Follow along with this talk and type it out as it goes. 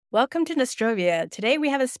Welcome to Nostrovia. Today we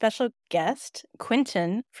have a special guest,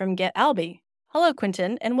 Kwinten from getAlby. Hello,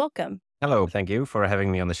 Kwinten, and welcome. Hello, thank you for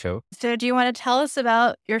having me on the show. So, do you want to tell us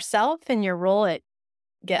about yourself and your role at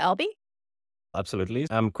getAlby? Absolutely.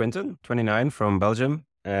 I'm Quinten, 29 from Belgium,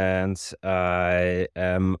 and I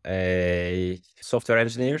am a software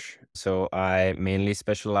engineer. So I mainly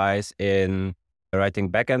specialize in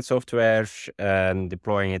writing backend software and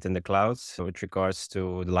deploying it in the cloud. So with regards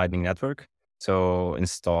to the Lightning Network. So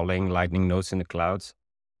installing Lightning nodes in the cloud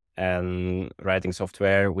and writing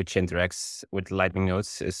software which interacts with Lightning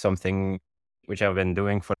nodes is something which I've been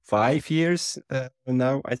doing for 5 years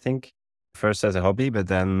now, I think. First as a hobby, but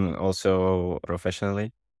then also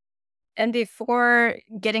professionally. And before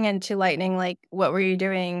getting into Lightning, what were you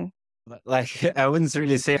doing? Like I wouldn't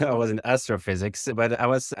really say I was in astrophysics, but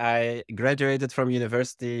I graduated from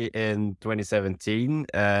university in 2017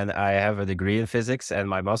 and I have a degree in physics and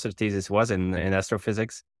my master thesis was in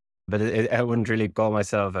astrophysics. But I wouldn't really call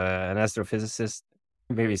myself an astrophysicist.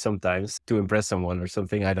 Maybe sometimes to impress someone or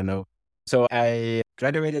something. I don't know. So I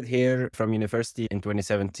graduated here from university in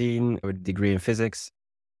 2017 with a degree in physics.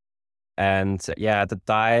 And yeah, at the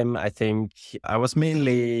time, I think I was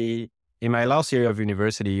mainly in my last year of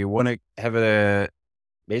university. You want to have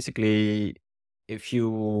basically, if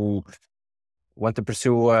you want to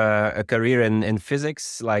pursue a career in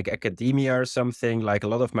physics, like academia or something, like a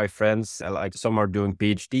lot of my friends, like some are doing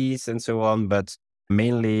PhDs and so on, but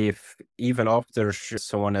mainly if even after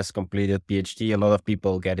someone has completed PhD, a lot of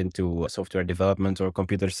people get into software development or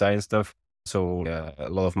computer science stuff. So a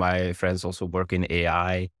lot of my friends also work in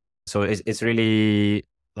AI. So it's really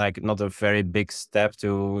like not a very big step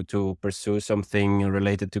to pursue something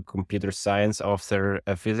related to computer science after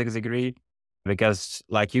a physics degree because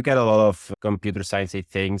like you get a lot of computer sciencey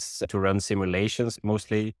things to run simulations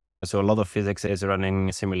mostly. So a lot of physics is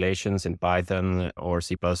running simulations in Python or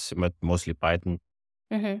C++, but mostly Python.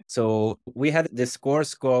 Mm-hmm. So we had this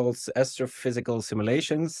course called Astrophysical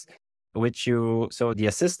Simulations, so the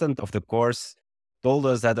assistant of the course told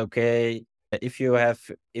us that, okay, if you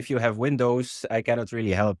have Windows, I cannot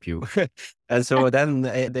really help you. And so then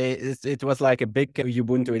it was like a big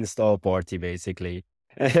Ubuntu install party, basically.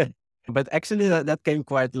 But actually, that came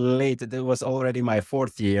quite late. It was already my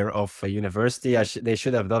fourth year of university. They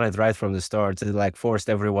should have done it right from the start. It like forced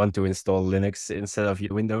everyone to install Linux instead of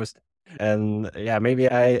Windows. And yeah, maybe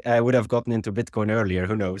I would have gotten into Bitcoin earlier.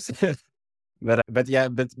 Who knows? But yeah,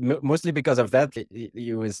 mostly because of that,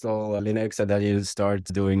 you install Linux and then you start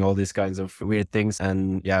doing all these kinds of weird things.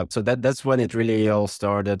 And yeah, so that's when it really all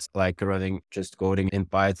started, like running just coding in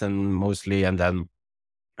Python mostly, and then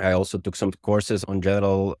I also took some courses on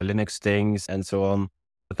general Linux things and so on.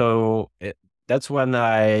 So that's when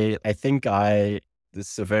I think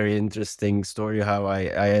this is a very interesting story how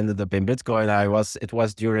I ended up in Bitcoin. It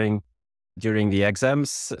was during the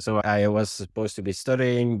exams. So I was supposed to be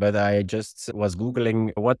studying, but I just was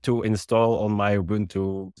Googling what to install on my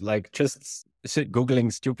Ubuntu, like just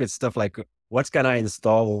Googling stupid stuff like what can I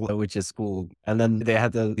install, which is cool. And then they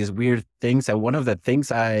had these weird things. And one of the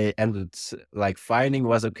things I ended like finding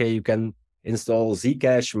was, okay, you can install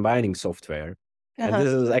Zcash mining software. And Uh-huh.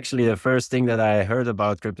 this is actually the first thing that I heard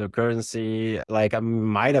about cryptocurrency. Like I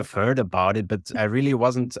might have heard about it, but I really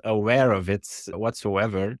wasn't aware of it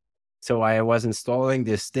whatsoever. So I was installing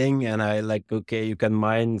this thing and I like, okay, you can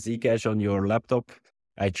mine Zcash on your laptop.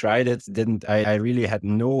 I tried it, I really had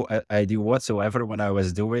no idea whatsoever what I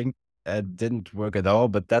was doing. It didn't work at all,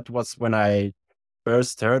 but that was when I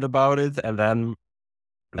first heard about it. And then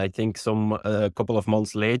I think a couple of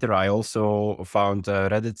months later, I also found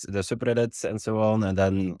Reddit, the subreddits and so on, and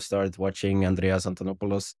then started watching Andreas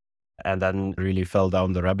Antonopoulos and then really fell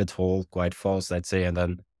down the rabbit hole quite fast, I'd say. And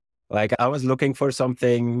then like I was looking for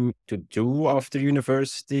something to do after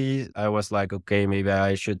university. I was like, okay, maybe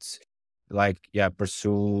I should like, yeah,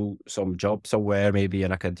 pursue some job somewhere, maybe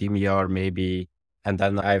in academia or maybe. And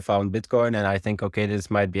then I found Bitcoin and I think, okay,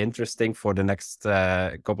 this might be interesting for the next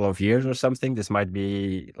couple of years or something. This might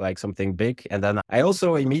be like something big. And then I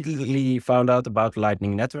also immediately found out about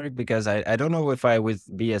Lightning Network because I don't know if I would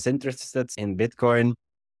be as interested in Bitcoin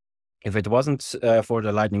if it wasn't for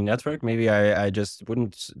the Lightning Network. Maybe I just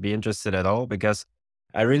wouldn't be interested at all because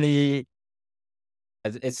I really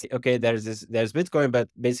it's okay. There's Bitcoin, but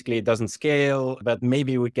basically it doesn't scale. But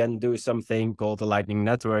maybe we can do something called the Lightning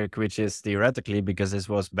Network, which is theoretically, because this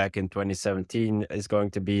was back in 2017, is going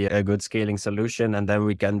to be a good scaling solution. And then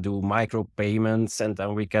we can do micro payments, and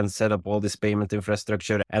then we can set up all this payment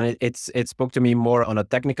infrastructure. And it spoke to me more on a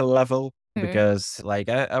technical level Mhm. because like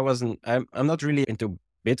I'm not really into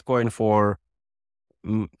Bitcoin for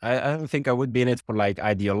I don't think I would be in it for like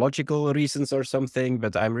ideological reasons or something,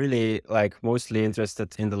 but I'm really like mostly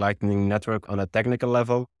interested in the Lightning Network on a technical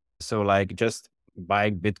level. So like just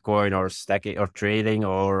buying Bitcoin or stacking or trading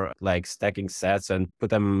or like stacking sats and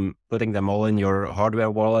putting them all in your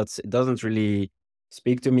hardware wallets. It doesn't really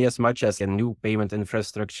speak to me as much as a new payment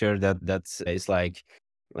infrastructure that is like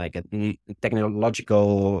a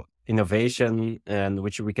technological innovation and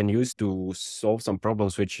which we can use to solve some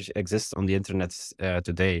problems which exist on the internet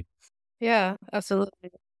today. Yeah,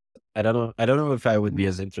 absolutely. I don't know if I would be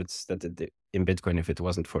as interested in Bitcoin if it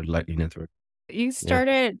wasn't for the Lightning Network. You Yeah.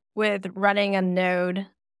 started with running a node,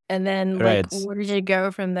 and then, like, Right. where did you go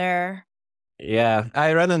from there? Yeah,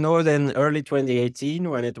 I ran a node in early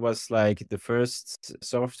 2018 when it was like the first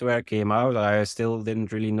software came out. I still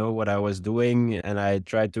didn't really know what I was doing, and I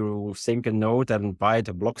tried to sync a node and buy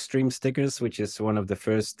the Blockstream stickers, which is one of the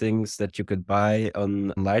first things that you could buy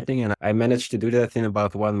on Lightning. And I managed to do that in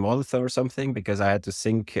about 1 month or something because I had to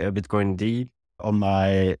sync Bitcoin D on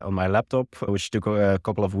my laptop, which took a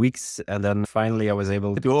couple of weeks. And then finally, I was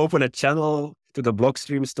able to open a channel to the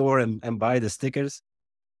Blockstream store and buy the stickers.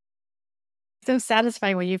 So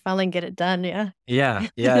satisfying when you finally get it done, yeah. Yeah.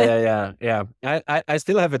 I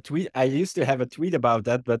still have a tweet. I used to have a tweet about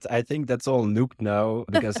that, but I think that's all nuked now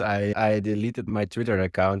because I deleted my Twitter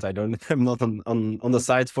account. I don't, I'm not on the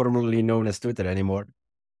site formerly known as Twitter anymore.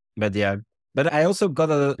 But yeah, but I also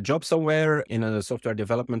got a job somewhere in a software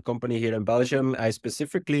development company here in Belgium. I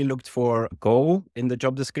specifically looked for Go in the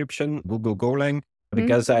job description, Google Golang, Mhm.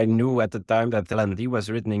 because I knew at the time that L&D was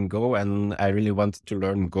written in Go and I really wanted to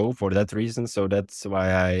learn Go for that reason. So that's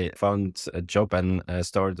why I found a job and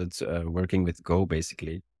started working with Go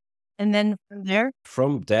basically. And then from there?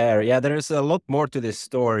 From there, yeah, there is a lot more to this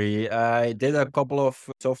story. I did a couple of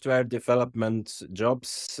software development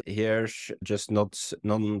jobs here, just not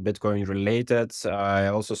non-Bitcoin related. I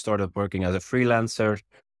also started working as a freelancer.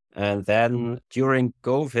 And then during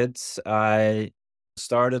COVID, I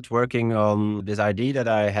started working on this idea that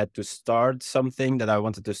I had to start something that I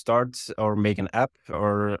wanted to start or make an app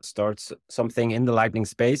or start something in the Lightning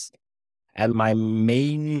space. And my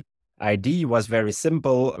main idea was very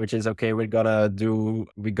simple, which is okay, we're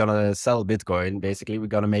gonna sell Bitcoin. Basically, we're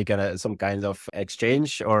gonna make some kind of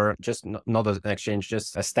exchange or just not an exchange,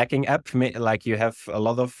 just a stacking app, like you have a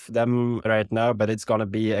lot of them right now, but it's gonna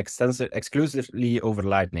be exclusively over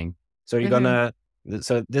Lightning. So you're Mhm. gonna,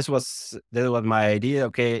 so this was my idea.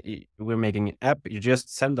 Okay, we're making an app. You just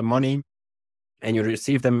send the money and you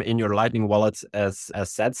receive them in your Lightning wallet as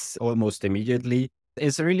sats almost immediately.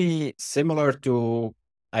 It's really similar to,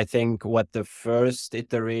 I think, what the first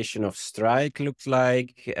iteration of Strike looked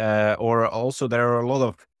like. Or also, there are a lot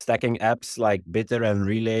of stacking apps like Bitter and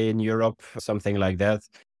Relay in Europe, something like that.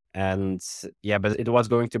 And yeah, but it was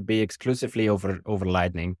going to be exclusively over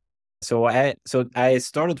Lightning. So I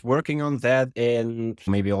started working on that in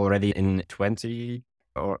maybe already in 20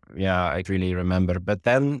 or yeah, I really remember. But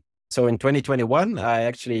then so in 2021, I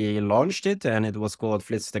actually launched it and it was called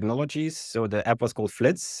Flitz Technologies. So the app was called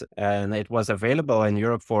Flitz and it was available in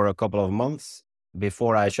Europe for a couple of months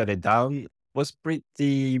before I shut it down. It was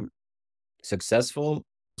pretty successful.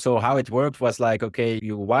 So how it worked was like, okay,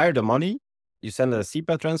 you wire the money, you send a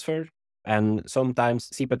SEPA transfer, and sometimes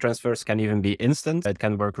SEPA transfers can even be instant. It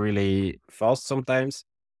can work really fast sometimes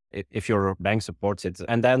if your bank supports it.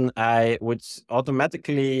 And then I would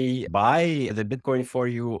automatically buy the Bitcoin for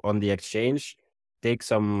you on the exchange, take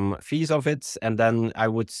some fees of it, and then I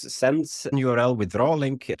would send an URL withdrawal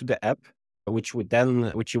link to the app which you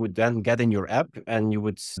would then get in your app, and you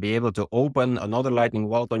would be able to open another Lightning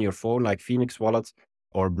wallet on your phone, like Phoenix Wallet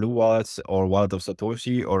or Blue Wallet or Wallet of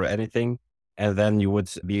Satoshi or anything. And then you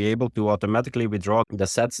would be able to automatically withdraw the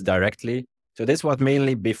sets directly. So this was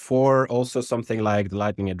mainly before also something like the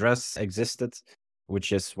Lightning address existed,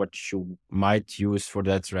 which is what you might use for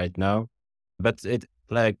that right now. But it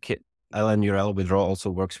like LNURL withdrawal also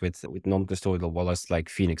works with non-custodial wallets like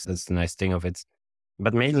Phoenix. That's the nice thing of it.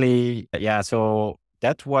 But mainly, yeah, so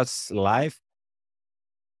that was live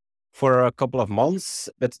for a couple of months,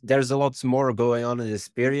 but there's a lot more going on in this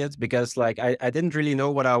period because like I didn't really know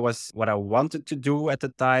what I wanted to do at the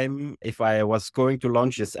time, if I was going to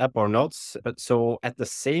launch this app or not. But so at the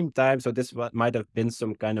same time, so this might have been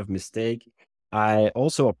some kind of mistake. I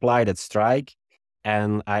also applied at Strike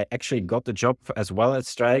and I actually got the job as well at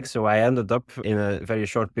Strike. So I ended up in a very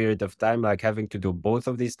short period of time, like having to do both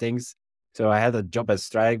of these things. So I had a job at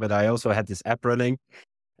Strike, but I also had this app running.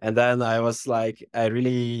 And then I was like, I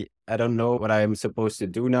don't know what I'm supposed to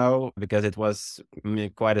do now because it was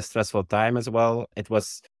quite a stressful time as well. It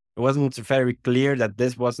wasn't very clear that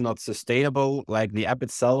this was not sustainable, like the app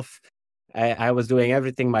itself. I was doing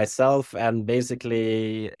everything myself. And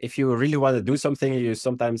basically, if you really want to do something, you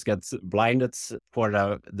sometimes get blinded for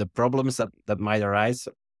the problems that might arise.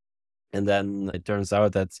 And then it turns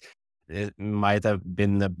out that it might have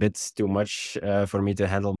been a bit too much for me to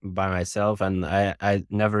handle by myself. And I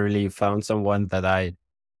never really found someone that I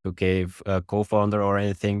gave a co-founder or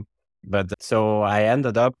anything. But so I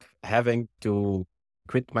ended up having to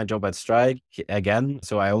quit my job at Strike again.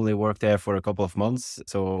 So I only worked there for a couple of months.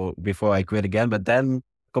 So before I quit again, but then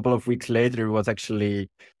a couple of weeks later, it was actually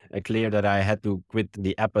clear that I had to quit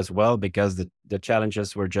the app as well because the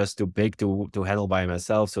challenges were just too big to handle by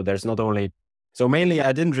myself. So there's not only so mainly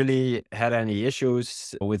I didn't really had any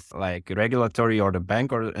issues with like regulatory or the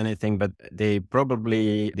bank or anything, but they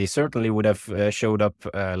certainly would have showed up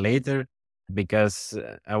later because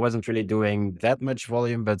I wasn't really doing that much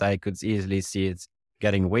volume, but I could easily see it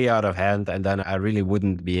getting way out of hand, and then I really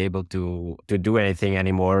wouldn't be able to do anything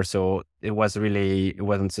anymore. So it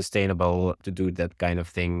wasn't sustainable to do that kind of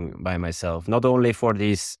thing by myself. Not only for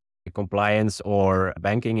these compliance or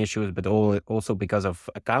banking issues, but also because of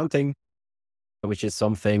accounting, which is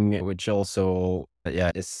something which also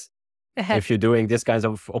is if you're doing this kinds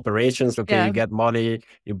of operations, okay, you Yeah. get money,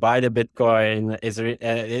 you buy the Bitcoin,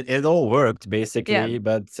 it all worked Yeah. basically,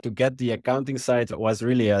 but to get the accounting side was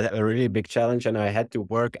really a really big challenge, and I had to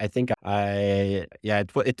work. I think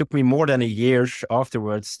it took me more than a year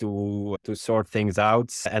afterwards to sort things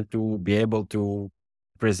out and to be able to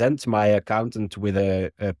present my accountant with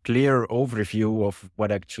a clear overview of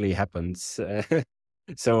what actually happens.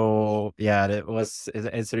 So yeah, that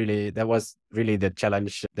was really the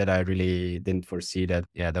challenge that I really didn't foresee that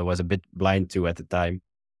was a bit blind to at the time.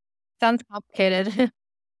 Sounds complicated for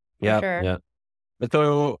Yeah, sure. yeah. But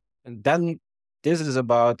so then this is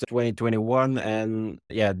about 2021 and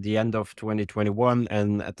the end of 2021.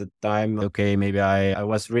 And at the time, okay, maybe I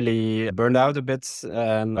was really burned out a bit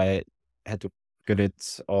and I had to cut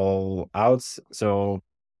it all out. So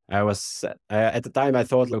at the time I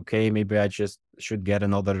thought, okay, maybe I just should get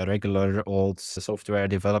another regular old software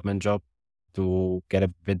development job to get a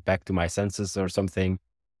bit back to my senses or something.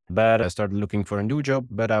 But I started looking for a new job,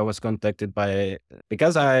 but I was contacted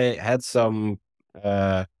because I had some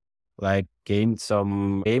uh, like gained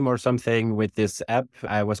some fame or something with this app.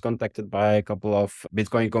 I was contacted by a couple of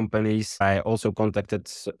Bitcoin companies. I also contacted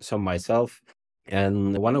some myself,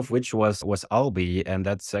 and one of which was Alby, and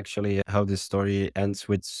that's actually how this story ends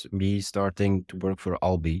with me starting to work for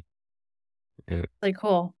Alby. Uh, Really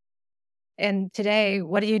cool. And today,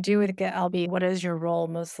 what do you do with getAlby? What is your role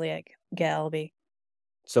mostly at getAlby?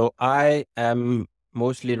 So I am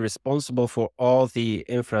mostly responsible for all the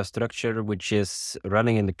infrastructure which is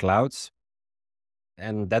running in the clouds.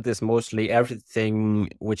 And that is mostly everything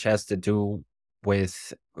which has to do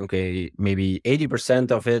with, okay, maybe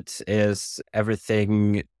 80% of it is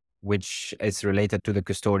everything which is related to the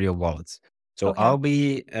custodial wallets. So Okay.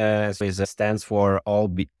 Alby stands for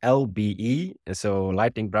Alby, LBE, so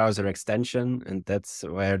Lightning Browser Extension, and that's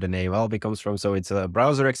where the name Alby comes from. So it's a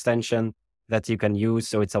browser extension that you can use.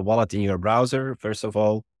 So it's a wallet in your browser, first of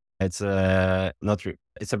all. It's not.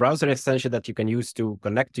 It's a browser extension that you can use to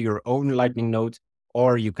connect to your own Lightning node,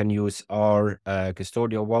 or you can use our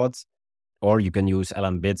custodial wallets, or you can use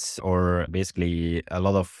LN bits, or basically a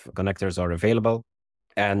lot of connectors are available.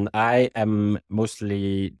 And I am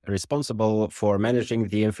mostly responsible for managing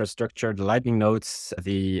the infrastructure, the Lightning nodes,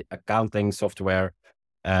 the accounting software,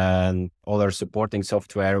 and other supporting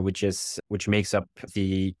software, which makes up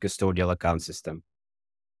the custodial account system.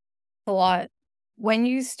 A lot. When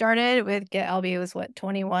you started with getAlby, it was what,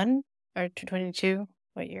 21 or 22?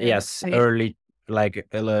 What year? Yes, early, like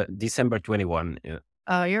December 21. Yeah.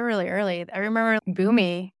 Oh, you're really early. I remember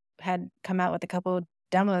Boomy had come out with a couple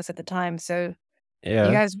demos at the time. So you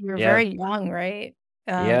Yeah. guys were Yeah. very young, right?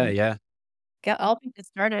 Yeah. Yeah. getAlby just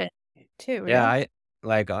started too, Yeah,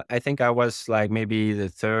 no? I think I was like maybe the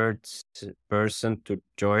third person to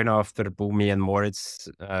join after Boomi and Moritz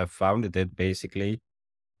founded it, basically.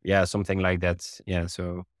 Yeah, something like that. Yeah,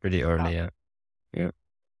 so pretty Wow. early. Yeah, yeah.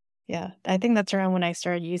 Yeah. I think that's around when I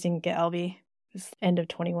started using getAlby. It was end of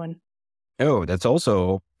 21. Oh, that's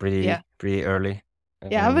also Yeah. pretty early.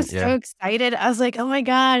 Yeah, I was so Yeah, excited. I was like, "Oh my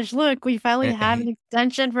gosh, look, we finally have an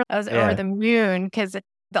extension for us over yeah, the moon." Because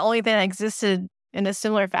the only thing that existed in a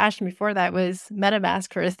similar fashion before that was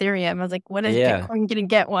MetaMask for Ethereum. I was like, "When is yeah, Bitcoin gonna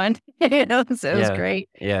get one?" So it was yeah, great.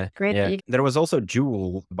 yeah, Great that yeah. you There was also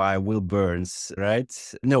Jewel by Will Burns, right?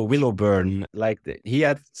 No, Willow Burn. Like he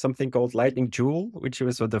had something called Lightning Jewel, which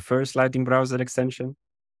was the first Lightning browser extension.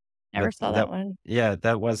 never But saw that one.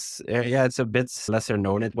 that was it's a bit lesser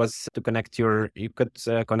known. It was to connect you could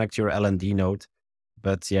connect your LND node,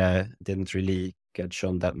 but yeah, didn't really get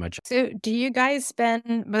shown that much. So do you guys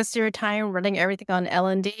spend most of your time running everything on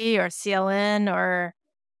LND or CLN, or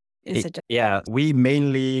is it just... Yeah, we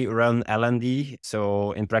mainly run LND.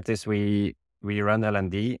 So in practice, we run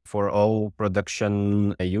LND for all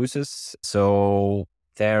production uses. So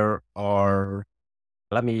there are,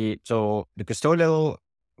 so the custodial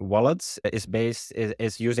wallet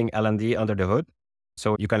is using LND under the hood.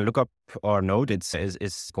 So you can look up our node.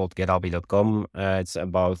 It's called getAlby.com. It's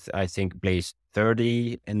about, I think, place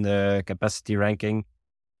 30 in the capacity ranking.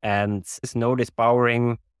 And this node is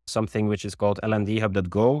powering something which is called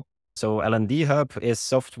lndhub.go. So LND Hub is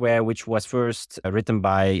software which was first written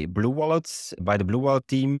by Blue Wallets, by the Blue Wallet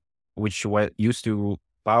team, which used to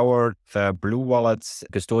power the Blue Wallet's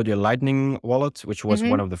custodial Lightning wallet, which was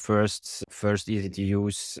one of the first easy to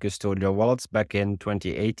use custodial wallets back in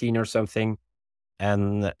 2018 or something.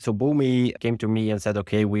 And so Boomi came to me and said,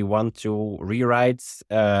 okay, we want to rewrite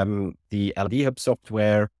the LND Hub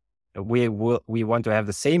software. We want to have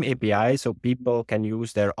the same API so people can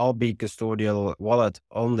use their Alby custodial wallet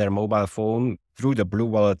on their mobile phone through the Blue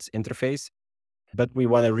Wallet interface. But we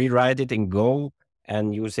want to rewrite it in Go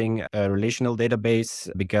and using a relational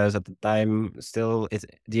database, because at the time still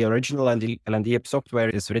the original LND Hub software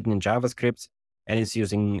is written in JavaScript and it's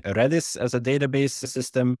using Redis as a database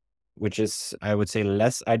system, which is, I would say,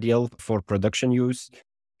 less ideal for production use.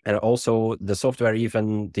 And also the software,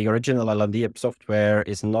 even the original LND Hub software,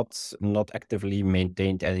 is not actively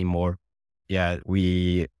maintained anymore. Yeah,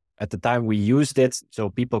 at the time we used it so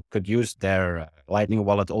people could use their Lightning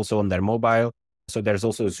wallet also on their mobile. So there's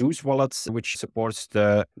also Zeus wallets, which supports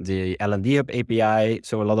the LND Hub API.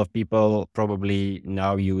 So a lot of people probably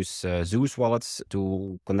now use Zeus wallets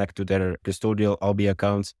to connect to their custodial Alby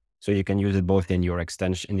accounts. So you can use it both in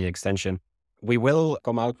the extension. We will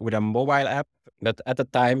come out with a mobile app, but at the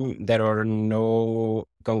time there are no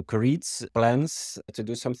concrete plans to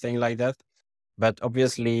do something like that. But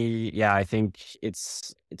obviously, yeah, I think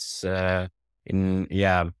it's gonna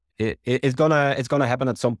happen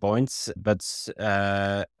at some point. But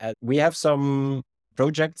we have some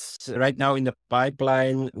projects right now in the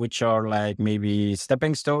pipeline, which are like maybe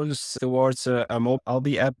stepping stones towards a mobile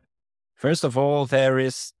Alby app. First of all,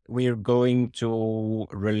 we're going to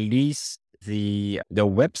release the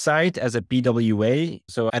website as a PWA.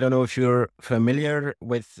 So I don't know if you're familiar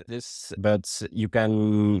with this, but you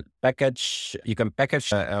can package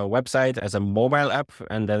a website as a mobile app,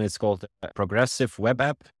 and then it's called a progressive web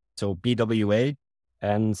app, so PWA.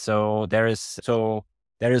 And so there is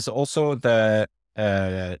also the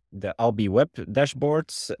Alby web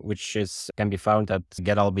dashboards, which can be found at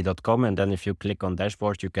getAlby.com. And then if you click on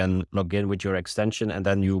dashboard, you can log in with your extension, and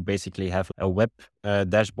then you basically have a web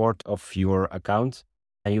dashboard of your account.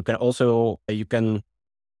 And you can also you can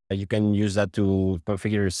use that to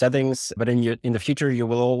configure your settings. But in the future, you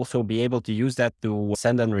will also be able to use that to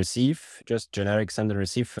send and receive, just generic send and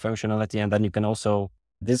receive functionality. And then you can also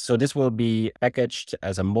this will be packaged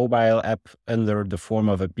as a mobile app under the form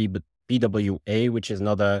of a PWA, which is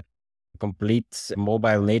not a complete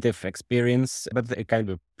mobile native experience, but it can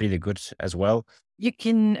be pretty good as well. You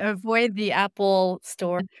can avoid the Apple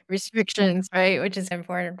Store restrictions, right? Which is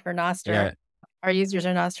important for Nostr. Yeah. Our users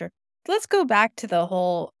are Nostr. Let's go back to the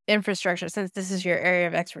whole infrastructure, since this is your area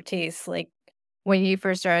of expertise. Like when you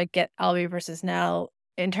first started getAlby versus now,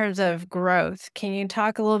 in terms of growth, can you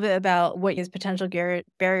talk a little bit about what is potential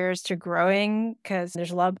barriers to growing? Because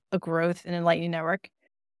there's a lot of growth in a Lightning Network.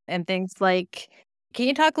 And things like, can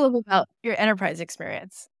you talk a little bit about your enterprise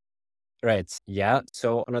experience? Right. Yeah.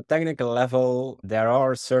 So on a technical level, there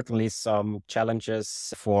are certainly some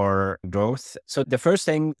challenges for growth. So the first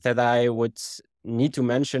thing that I would need to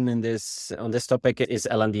mention on this topic is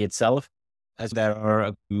LND itself, as there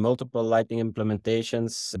are multiple Lightning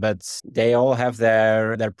implementations, but they all have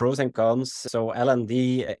their pros and cons. So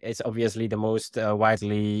LND is obviously the most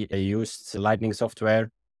widely used Lightning software.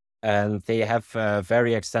 And they have a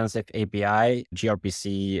very extensive API,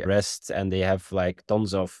 gRPC, REST, and they have like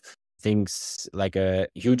tons of things, like a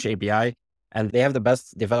huge API, and they have the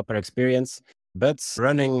best developer experience. But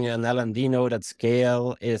running an LND node at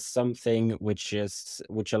scale is something which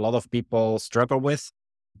a lot of people struggle with,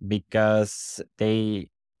 because they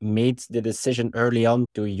made the decision early on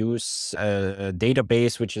to use a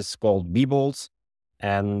database which is called Weebold.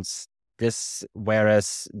 And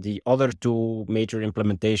whereas the other two major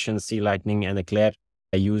implementations, C Lightning and Eclair,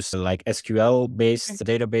 use like SQL-based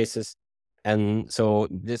databases. And so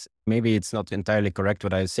maybe it's not entirely correct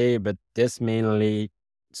what I say, but this mainly...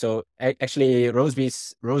 So actually,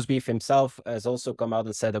 Rosebeef himself has also come out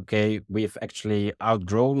and said, okay, we've actually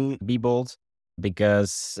outgrown Weebold.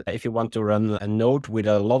 because if you want to run a node with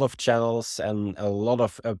a lot of channels and a lot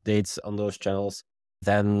of updates on those channels,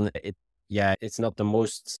 then it's not the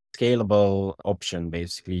most scalable option.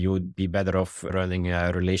 Basically, you would be better off running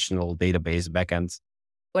a relational database backend.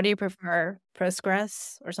 What do you prefer,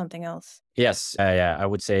 Postgres or something else? Yes, I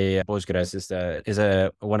would say Postgres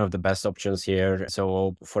is one of the best options here.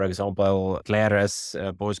 So, for example, Claire has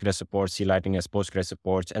Postgres support, C Lightning has Postgres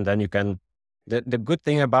support, and then you can. The good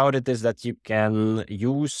thing about it is that you can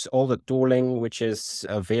use all the tooling which is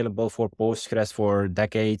available for Postgres for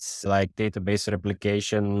decades, like database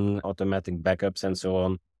replication, automatic backups, and so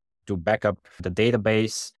on, to back up the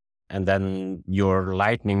database. And then your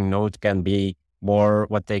Lightning node can be more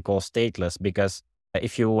what they call stateless, because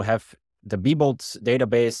if you have the Bebold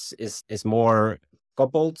database is more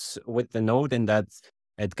coupled with the node in that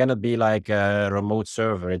it cannot be like a remote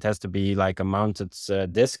server. It has to be like a mounted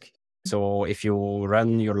disk. So if you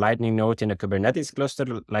run your Lightning node in a Kubernetes cluster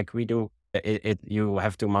like we do, you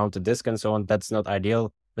have to mount a disk and so on. That's not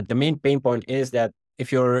ideal. But the main pain point is that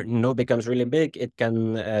if your node becomes really big, it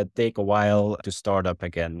can take a while to start up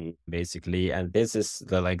again, basically. And this is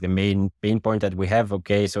the main pain point that we have.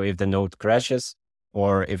 Okay, so if the node crashes,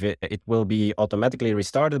 or if it will be automatically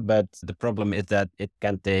restarted, but the problem is that it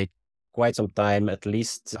can take quite some time, at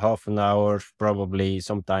least half an hour, probably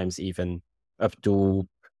sometimes even up to.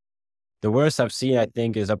 The worst I've seen, I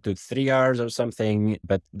think, is up to 3 hours or something.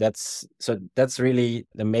 But that's really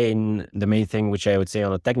the main thing, which I would say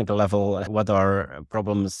on a technical level, what our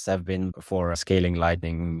problems have been for scaling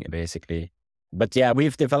Lightning, basically. But yeah,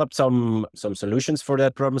 we've developed some solutions for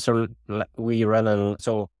that problem. So we run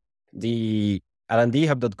the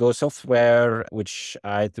L&D-Hub.go software, which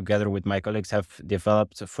I, together with my colleagues, have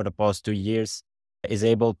developed for the past 2 years, is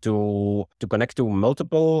able to connect to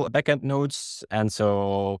multiple backend nodes. And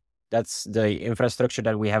so that's the infrastructure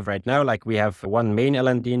that we have right now. Like we have one main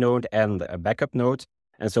L&D node and a backup node.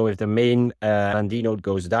 And so if the main L&D node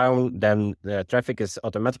goes down, then the traffic is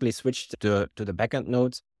automatically switched to the backend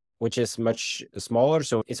node, which is much smaller.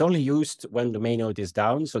 So it's only used when the main node is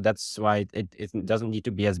down. So that's why it doesn't need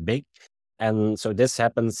to be as big. And so this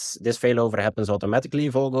failover happens automatically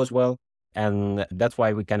if all goes well. And that's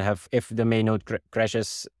why we can have, if the main node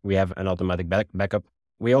crashes, we have an automatic backup.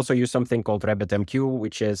 We also use something called RabbitMQ,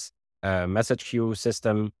 which is a message queue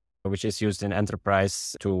system, which is used in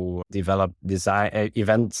enterprise to develop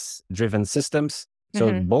events-driven systems.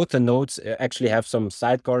 So both the nodes actually have some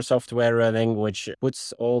sidecar software running, which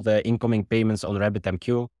puts all the incoming payments on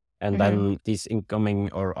RabbitMQ. And then these incoming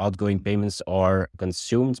or outgoing payments are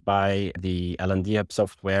consumed by the L&D Hub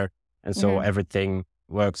software. And so everything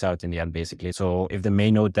works out in the end, basically. So if the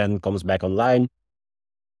main node then comes back online,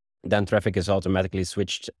 then traffic is automatically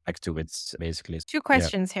switched back to it, basically. 2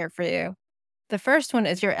 questions here for you. The first one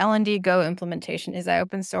is your L&D Go implementation. Is that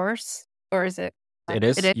open source or is it? It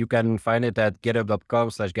is. You can find it at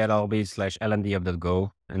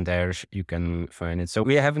github.com/getAlby/L&D-Hub.go, and there you can find it. So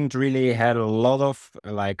we haven't really had a lot of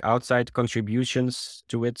outside contributions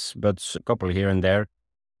to it, but a couple here and there.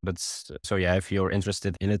 But so yeah, if you're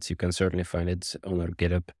interested in it, you can certainly find it on our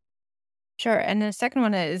GitHub. Sure. And the second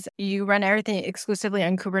one is you run everything exclusively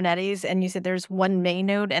on Kubernetes, and you said there's one main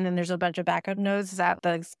node and then there's a bunch of backup nodes. Is that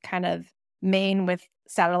the kind of main with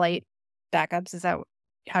satellite backups? Is that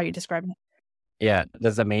how you describe it? Yeah,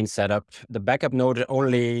 that's the main setup. The backup node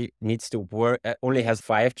only needs to work, only has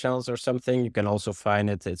 5 channels or something. You can also find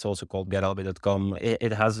it. It's also called getAlby.com.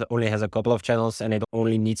 It only has a couple of channels, and it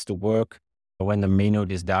only needs to work when the main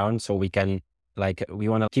node is down. So we want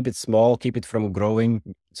to keep it small, keep it from growing,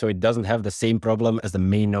 so it doesn't have the same problem as the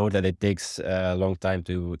main node that it takes a long time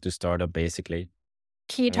to start up, basically.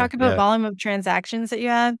 Can you talk about volume of transactions that you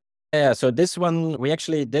have? Yeah, so this one, we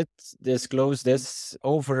actually did disclose this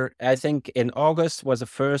over, I think in August was the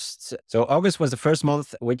first. So August was the first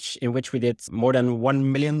month in which we did more than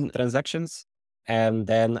 1 million transactions. And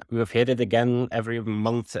then we've hit it again every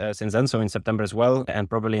month since then. So in September as well, and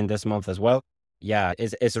probably in this month as well. Yeah,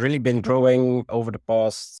 it's really been growing over the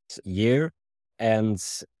past year. And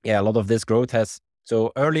yeah, a lot of this growth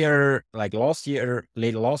so earlier, like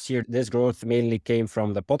late last year, this growth mainly came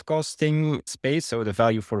from the podcasting space. So the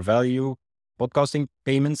value for value podcasting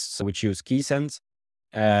payments, which use KeySend.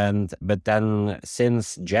 But then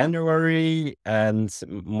since January and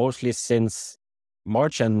mostly since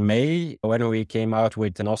March and May, when we came out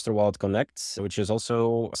with an Osterwald Connect, which is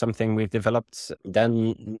also something we've developed,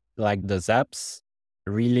 then like the Zaps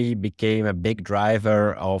really became a big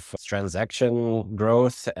driver of transaction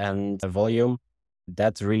growth and volume.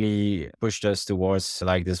 That really pushed us towards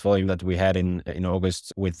like this volume that we had in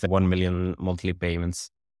August with 1 million monthly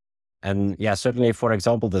payments. And yeah, certainly, for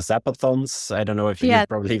example, the Zapathons. I don't know if you're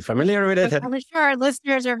probably familiar with it. I'm sure our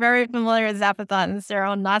listeners are very familiar with Zapathons. They're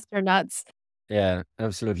all Nostr nuts. Yeah,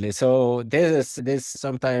 absolutely. So this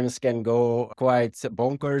sometimes can go quite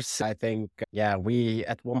bonkers. I think, yeah, we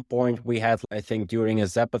at one point we had, I think during a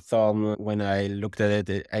Zapathon, when I looked at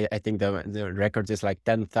it, I think the record is like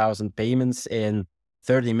 10,000 payments in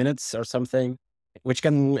 30 minutes or something, which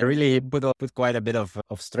can really put quite a bit of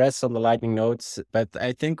stress on the Lightning nodes. But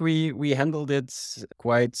I think we handled it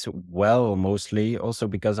quite well, mostly also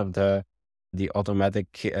because of the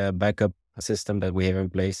automatic backup system that we have in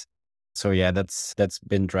place. So yeah, that's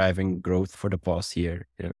been driving growth for the past year.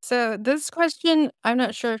 Yeah. So this question, I'm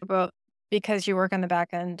not sure about because you work on the back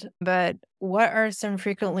end, but what are some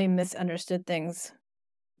frequently misunderstood things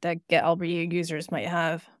that getAlby users might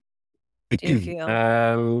have? Do you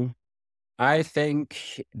feel? I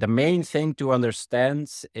think the main thing to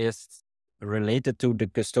understand is related to the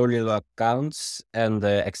custodial accounts and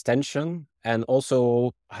the extension, and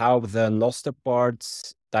also how the Noster part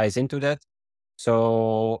ties into that.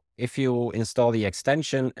 So if you install the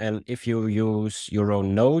extension and if you use your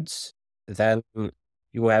own nodes, then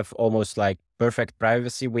you have almost like perfect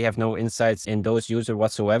privacy. We have no insights in those users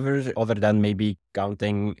whatsoever, other than maybe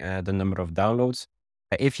counting the number of downloads.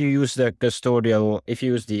 If you use if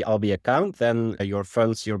you use the Alby account, then your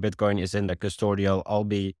funds, your Bitcoin is in the custodial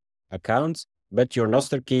Alby account, but your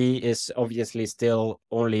Nostr key is obviously still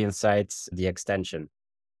only inside the extension.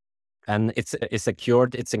 And it's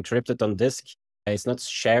secured, it's encrypted on disk. It's not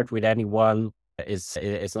shared with anyone.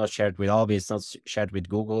 It's not shared with Alby. It's not shared with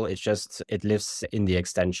Google. It lives in the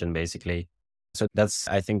extension basically. So that's,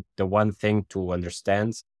 I think, the one thing to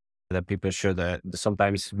understand that people should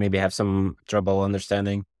sometimes maybe have some trouble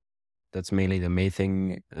understanding. That's mainly the main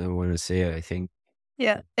thing I want to say, I think.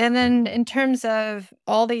 Yeah. And then in terms of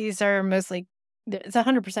all these are mostly, it's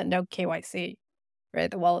 100% no KYC, right?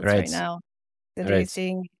 The wallets right now. So do you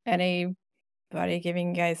see anybody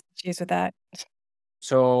giving you guys issues with that?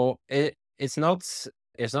 So it's not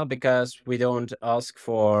because we don't ask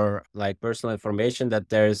for like personal information that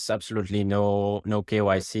there's absolutely no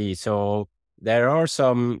KYC. So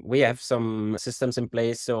we have some systems in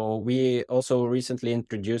place. So we also recently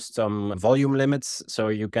introduced some volume limits. So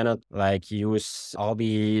you cannot like use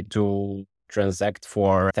Alby to transact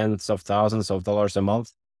for tens of thousands of dollars a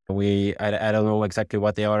month. I don't know exactly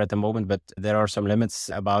what they are at the moment, but there are some limits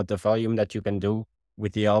about the volume that you can do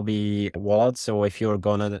with the Alby wallet. So if you're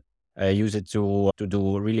gonna use it to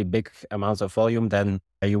do really big amounts of volume, then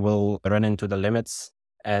you will run into the limits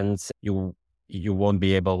and you won't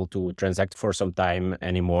be able to transact for some time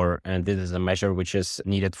anymore. And this is a measure which is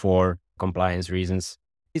needed for compliance reasons.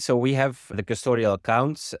 So we have the custodial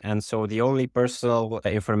accounts. And so the only personal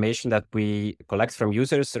information that we collect from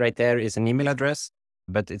users right there is an email address.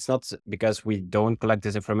 But it's not because we don't collect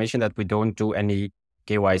this information that we don't do any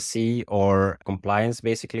KYC or compliance,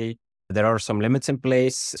 basically. There are some limits in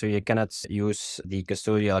place. So you cannot use the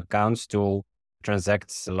custodial accounts to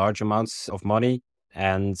transact large amounts of money.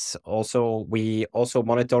 And also, we also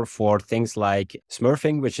monitor for things like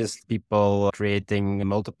smurfing, which is people creating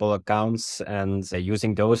multiple accounts and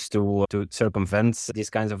using those to circumvent these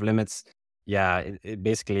kinds of limits. Yeah,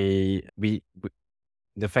 basically,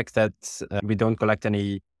 the fact that we don't collect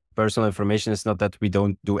any personal information is not that we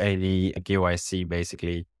don't do any KYC,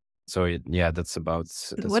 basically. So yeah, that's about.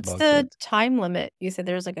 What's the time limit? You said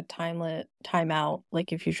there's like a timeout,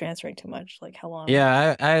 like if you're transferring too much, like how long?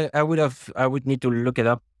 Yeah, I would need to look it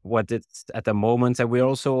up what it's at the moment. And we're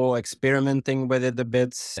also experimenting with it a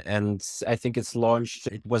bit. And I think it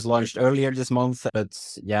was launched earlier this month,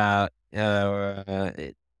 but yeah,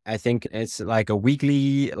 I think it's like a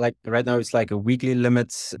weekly, like right now it's like a weekly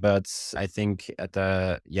limit, but I think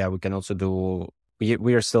we can also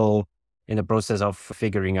we are still in the process of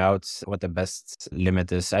figuring out what the best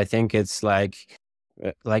limit is. I think it's like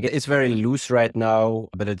it's very loose right now,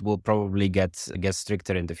 but it will probably get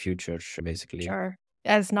stricter in the future, basically. Sure.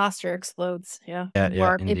 As Nostr explodes. Yeah.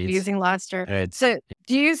 Yeah, people using Nostr. Right. So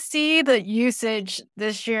do you see the usage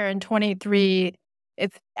this year in 23?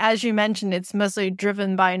 It's, as you mentioned, it's mostly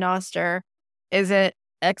driven by Nostr. Is it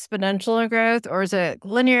exponential growth or is it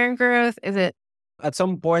linear growth? Is it? At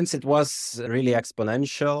some points, it was really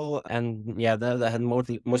exponential. And yeah, that had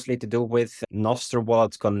mostly to do with Nostr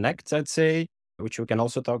Wallet Connect, I'd say, which we can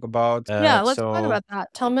also talk about. Yeah, let's talk about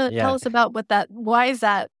that. Tell us about why is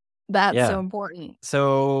that so important?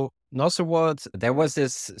 So Nostr Wallet, there was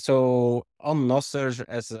this, so on Nostr,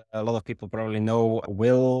 as a lot of people probably know,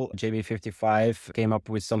 Will JB55 came up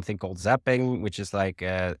with something called zapping, which is like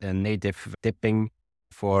a native tipping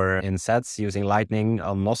in sats using Lightning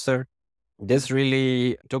on Nostr. this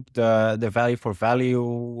really took the value for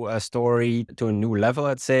value story to a new level,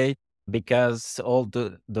 I'd say, because all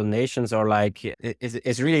the donations are like,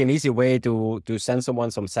 it's really an easy way to send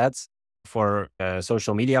someone some sats for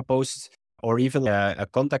social media posts or even a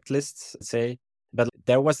contact list, say. But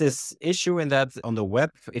there was this issue in that on the web,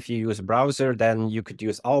 if you use a browser, then you could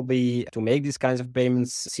use Alby to make these kinds of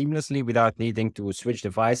payments seamlessly without needing to switch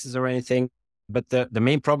devices or anything. But the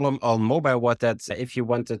main problem on mobile was that if you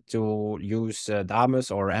wanted to use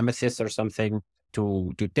Damus or Amethyst or something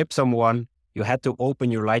to tip someone, you had to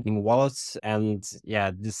open your Lightning wallets. And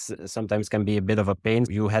yeah, this sometimes can be a bit of a pain.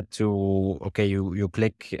 You had to, okay, you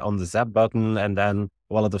click on the Zap button and then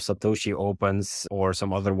Wallet of Satoshi opens or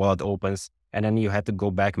some other wallet opens. And then you had to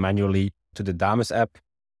go back manually to the Damus app.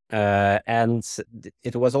 And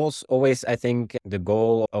it was also always, I think, the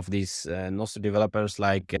goal of these Nostr developers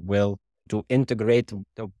like Will to integrate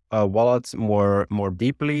the wallets more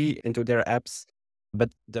deeply into their apps.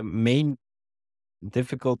 But the main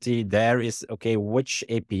difficulty there is, okay, which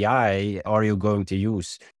API are you going to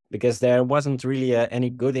use? Because there wasn't really any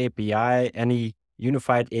good API, any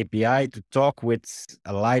unified API to talk with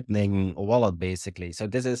a Lightning wallet, basically. So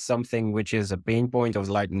this is something which is a pain point of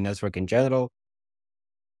the Lightning Network in general.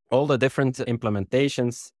 All the different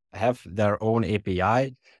implementations have their own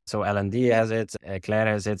API. So LND has it, Claire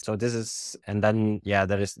has it. So this is, and then, yeah,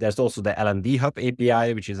 there's also the LND Hub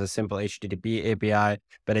API, which is a simple HTTP API,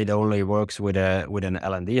 but it only works with an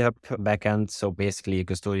LND Hub backend. So basically a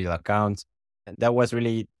custodial account. And that was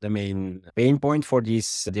really the main pain point for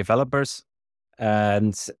these developers.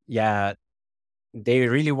 And yeah, they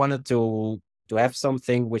really wanted to have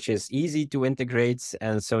something which is easy to integrate.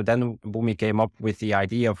 And so then Boomi came up with the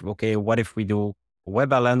idea of, okay, what if we do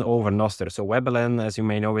WebLN over Nostr? So WebLN, as you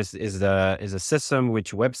may know, is a system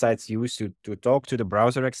which websites use to talk to the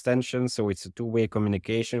browser extension. So it's a two-way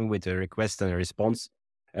communication with a request and a response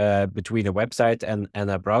between a website and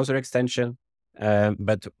a browser extension.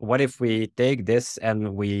 But what if we take this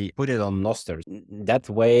and we put it on Nostr? That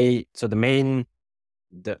way, so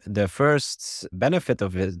the first benefit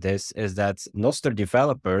of this is that Nostr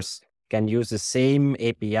developers can use the same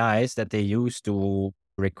APIs that they use to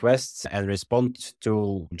request and respond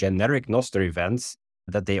to generic Nostr events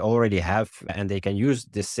that they already have, and they can use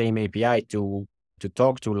the same API to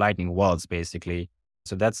talk to Lightning wallets, basically.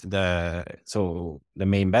 So that's the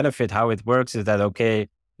main benefit. How it works is that, okay,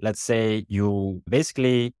 let's say you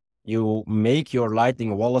make your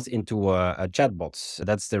Lightning wallet into a chatbot.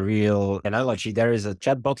 That's the real analogy. There is a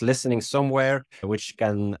chatbot listening somewhere, which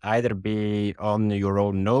can either be on your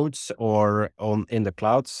own nodes or in the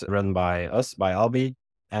clouds run by us, by Alby.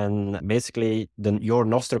 And basically, your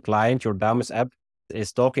Nostr client, your Damus app,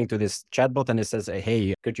 is talking to this chatbot and it says,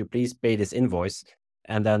 hey, could you please pay this invoice?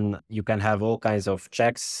 And then you can have all kinds of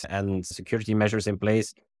checks and security measures in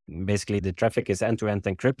place. Basically, the traffic is end-to-end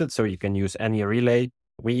encrypted, so you can use any relay.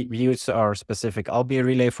 We use our specific Alby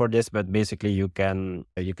relay for this, but basically you can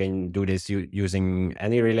do this using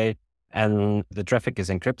any relay. And the traffic is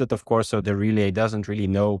encrypted, of course, so the relay doesn't really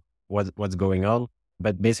know what's going on.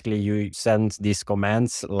 But basically you send these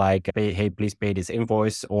commands like, hey, please pay this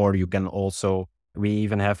invoice, or you can also, we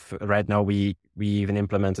even have, right now, we even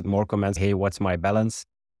implemented more commands, hey, what's my balance?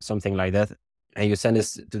 Something like that. And you send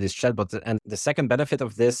this to this chatbot. And the second benefit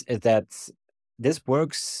of this is that this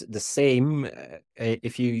works the same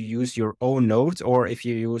if you use your own node or if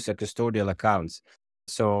you use a custodial account.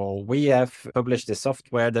 So we have published the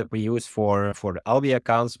software that we use for the Alby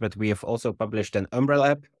accounts, but we have also published an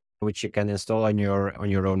Umbrella app, which you can install on your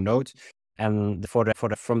own node. And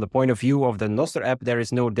from the point of view of the Nostr app, there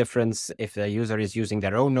is no difference if a user is using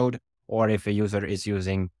their own node or if a user is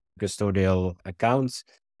using custodial accounts.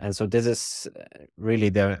 And so this is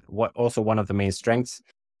really also one of the main strengths.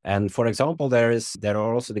 And for example, there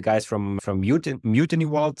are also the guys from Mutiny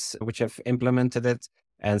wallets which have implemented it.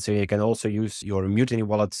 And so you can also use your Mutiny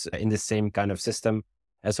wallets in the same kind of system.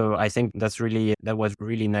 And so I think that was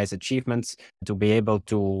really nice achievements to be able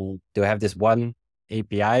to have this one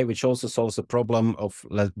API, which also solves the problem of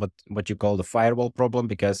what you call the firewall problem.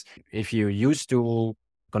 Because if you used to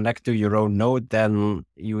connect to your own node, then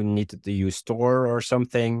you needed to use Tor or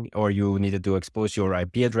something, or you needed to expose your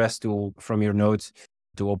IP address from your nodes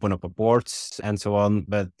to open up a port and so on.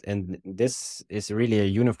 And this is really a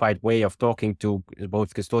unified way of talking to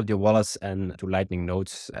both custodial wallets and to Lightning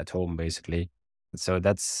nodes at home, basically. So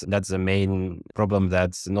that's the main problem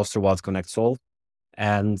that Nostr Wallet Connect solved.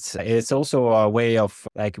 And it's also a way of,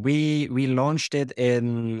 like, we launched it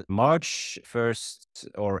in March 1st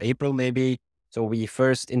or April maybe. So we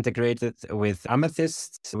first integrated with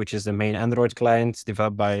Amethyst, which is the main Android client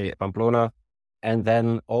developed by Pamplona. And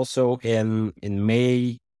then also in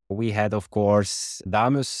May, we had, of course,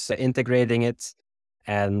 Damus integrating it.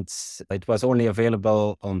 And it was only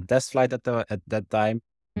available on test flight at that time.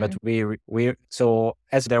 But so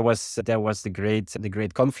as there was the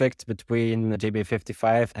great conflict between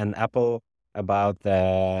JB55 and Apple about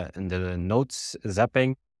the notes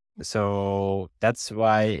zapping. So that's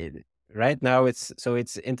why right now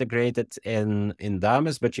it's integrated in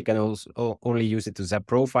Damus, but you can also only use it to zap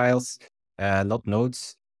profiles, not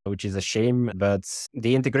nodes, which is a shame. But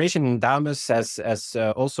the integration in Damus has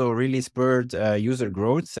also really spurred user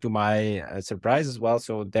growth, to my surprise as well.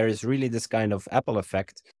 So there is really this kind of Apple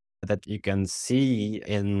effect that you can see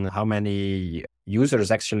in how many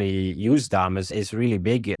users actually use Damus is really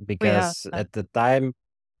big, because at the time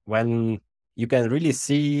when you can really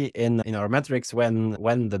see in our metrics when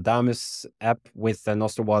the Damus app with the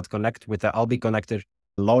Nostr Wallet Connect with the Alby connector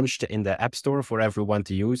launched in the App Store for everyone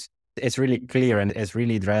to use, it's really clear and it's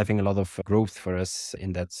really driving a lot of growth for us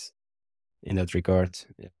in that regard.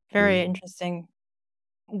 Yeah. Very interesting.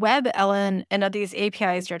 WebLN and these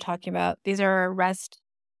APIs you're talking about, these are REST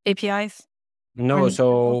APIs? No,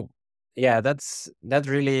 so yeah, that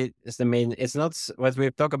really is the main. It's not what we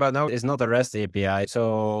talk about now is not a REST API.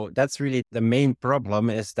 So that's really the main problem,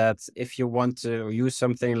 is that if you want to use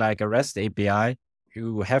something like a REST API,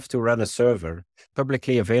 you have to run a server,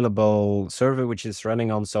 publicly available server, which is running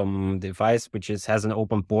on some device which has an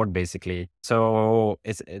open port basically. So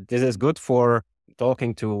this is good for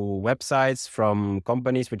talking to websites from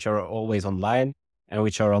companies which are always online and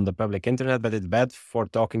which are on the public internet, but it's bad for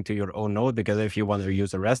talking to your own node, because if you want to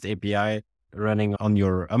use a REST API running on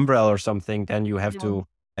your umbrella or something, then you have to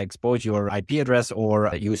expose your IP address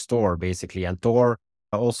or use Tor basically. And Tor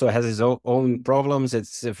also has its own problems.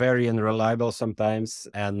 It's very unreliable sometimes.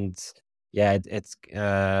 And yeah,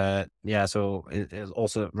 so it is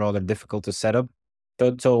also rather difficult to set up.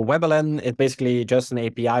 So WebLN is basically just an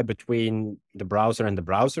API between the browser and the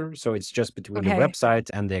browser. So it's just between the website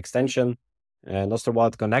and the extension. Nostr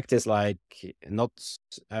Wallet Connect is like not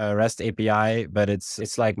a REST API, but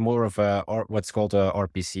it's like more of what's called a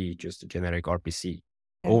RPC, just a generic RPC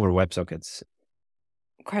over WebSockets.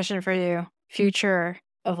 Question for you. Future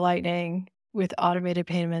of Lightning with automated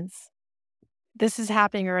payments. This is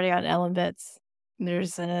happening already on LMBits.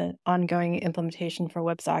 There's an ongoing implementation for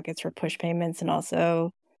WebSockets for push payments, and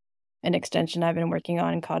also an extension I've been working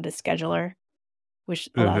on called a scheduler, which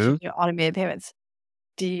allows you to do automated payments.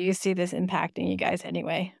 Do you see this impacting you guys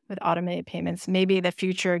anyway with automated payments? Maybe the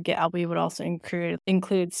future getAlby would also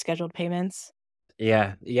include scheduled payments.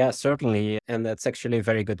 Yeah, certainly. And that's actually a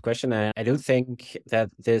very good question. I do think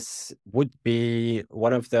that this would be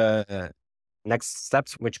one of the next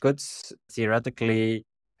steps, which could theoretically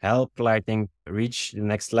help Lightning reach the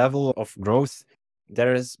next level of growth.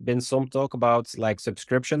 There has been some talk about like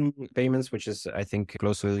subscription payments, which is, I think,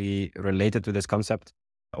 closely related to this concept,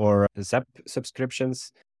 or Zap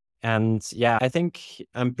subscriptions. And yeah, I think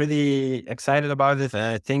I'm pretty excited about it. And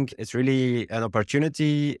I think it's really an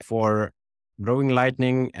opportunity for growing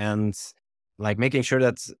Lightning and like making sure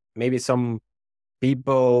that maybe some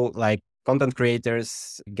people, like content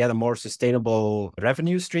creators, get a more sustainable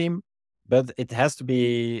revenue stream, but it has to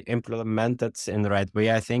be implemented in the right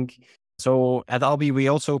way, I think. So at Alby, we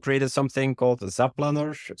also created something called a Zap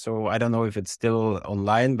Planner. So I don't know if it's still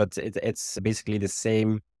online, but it's basically the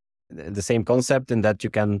same concept, in that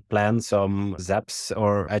you can plan some zaps,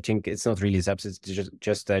 or I think it's not really zaps, it's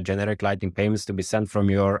just generic Lightning payments to be sent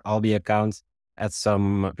from your Alby account at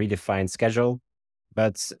some predefined schedule.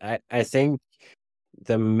 But I think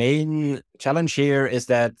the main challenge here is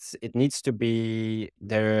that there needs to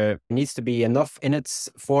be enough in it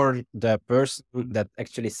for the person that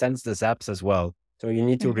actually sends the zaps as well. So you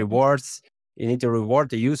need to reward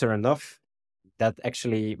the user enough that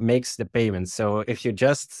actually makes the payment. So if you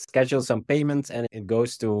just schedule some payments and it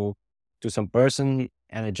goes to some person,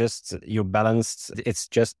 and it's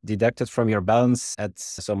just deducted from your balance at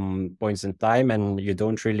some points in time, and you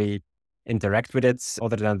don't really interact with it.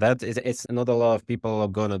 Other than that, it's not a lot of people are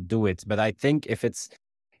gonna do it. But I think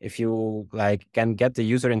if you like can get the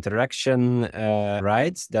user interaction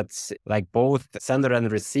right, that's like both sender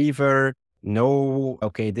and receiver know,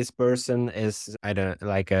 okay, this person is either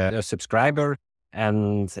like a subscriber,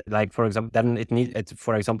 and like, for example, then it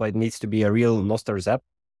needs to be a real Nostr Zap,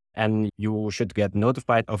 and you should get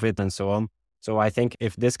notified of it and so on. So I think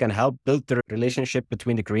if this can help build the relationship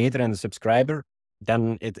between the creator and the subscriber,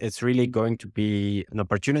 then it's really going to be an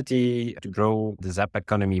opportunity to grow the Zap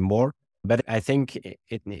economy more. But I think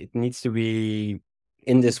it needs to be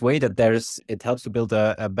in this way that it helps to build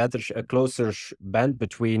a closer band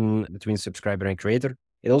between subscriber and creator.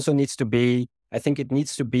 It also needs to be I think it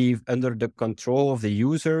needs to be under the control of the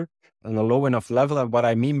user on a low enough level. And what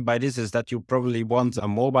I mean by this is that you probably want a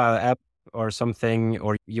mobile app or something,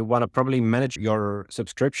 or you want to probably manage your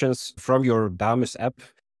subscriptions from your Damus app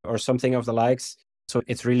or something of the likes. So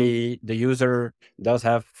it's really, the user does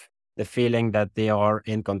have the feeling that they are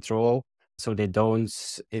in control. So they don't,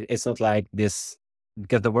 it's not like this,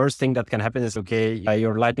 because the worst thing that can happen is, okay,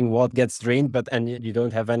 your lightning watt gets drained, but and you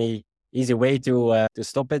don't have any easy way to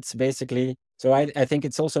stop it, basically. So I think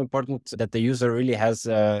it's also important that the user really has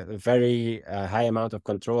a very high amount of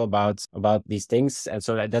control about these things. And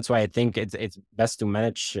so that's why I think it's best to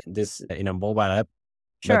manage this in a mobile app.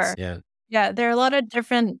 But Sure. yeah. Yeah, there are a lot of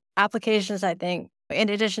different applications, I think, in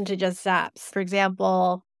addition to just Zaps. For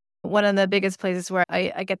example, one of the biggest places where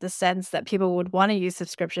I get the sense that people would want to use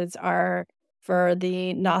subscriptions are for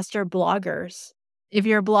the Noster bloggers. If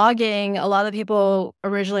you're blogging, a lot of people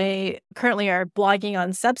currently are blogging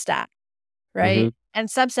on Substack, Hmm. right? And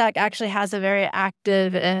Substack actually has a very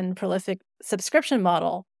active and prolific subscription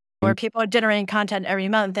model where people are generating content every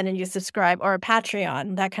month and then you subscribe, or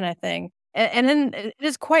Patreon, that kind of thing. And then it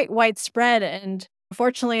is quite widespread. And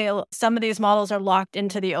fortunately, some of these models are locked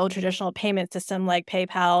into the old traditional payment system like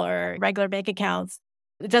PayPal or regular bank accounts.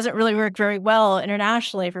 It doesn't really work very well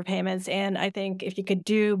internationally for payments. And I think if you could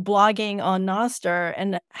do blogging on Nostr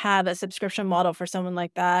and have a subscription model for someone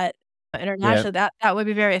like that Yeah. internationally, that would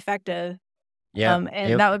be very effective. Yeah.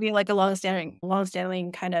 And that would be like a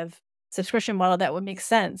long-standing kind of subscription model that would make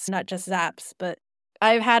sense, not just Zaps. But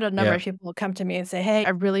I've had a number Yeah. of people come to me and say, "Hey, I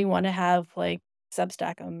really want to have like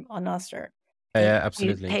Substack on Nostr, Yeah. a Yeah,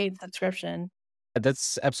 absolutely. paid subscription."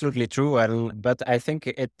 That's absolutely true. And but I think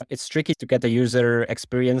it's tricky to get the user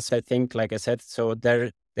experience, I think, like I said. So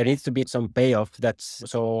there needs to be some payoff. That's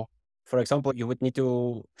so, for example, you would need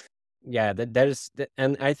to, yeah,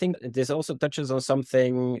 and I think this also touches on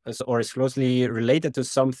something or is closely related to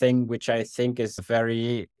something which I think is a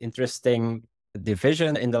very interesting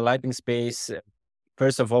division in the Lightning space.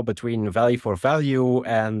 First of all, between value for value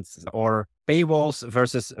and or paywalls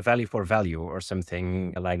versus value for value or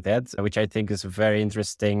something like that, which I think is a very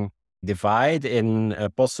interesting divide in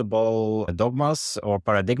possible dogmas or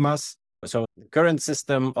paradigmas. So the current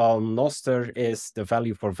system on Noster is the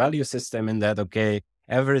value for value system, in that, okay,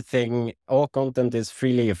 everything, all content is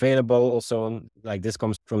freely available. Also, like, this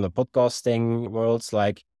comes from the podcasting worlds,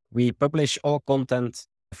 like we publish all content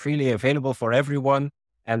freely available for everyone,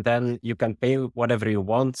 and then you can pay whatever you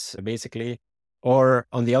want, basically. Or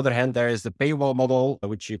on the other hand, there is the paywall model,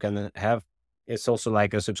 which you can have. It's also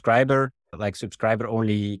like a subscriber, like subscriber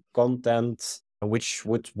only content, which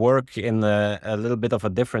would work in a little bit of a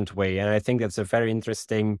different way. And I think that's a very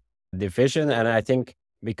interesting division. And I think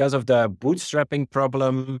because of the bootstrapping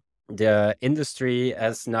problem, the industry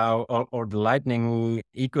has now, or the Lightning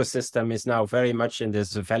ecosystem is now very much in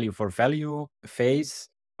this value for value phase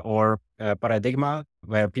or paradigma,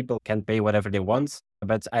 where people can pay whatever they want.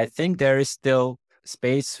 But I think there is still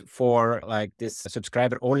space for like this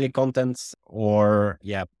subscriber only content, or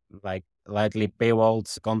yeah, like lightly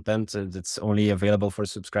paywalled content that's only available for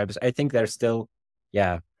subscribers. I think there's still,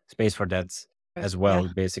 yeah, space for that as Yeah. well,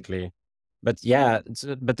 basically. But yeah,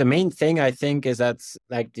 but the main thing I think is that,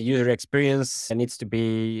 like, the user experience needs to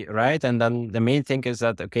be right. And then the main thing is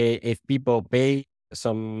that, okay, if people pay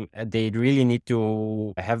some, they really need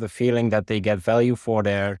to have the feeling that they get value for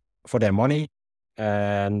their money.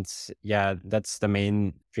 And yeah, that's the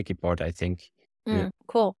main tricky part, I think. Yeah.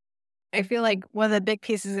 Cool. I feel like one of the big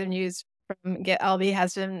pieces of news from getAlby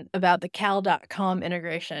has been about the cal.com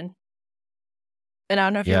integration. And I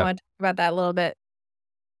don't know if you Yeah. want to talk about that a little bit,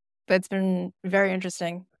 but it's been very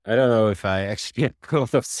interesting. I don't know if I actually have a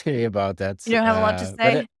lot to say about that. You don't have a lot to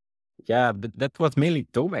say? Yeah, but that was mainly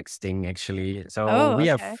Tomac's thing, actually. So Oh,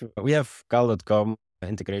 okay. we have cal.com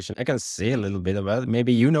integration. I can say a little bit about it.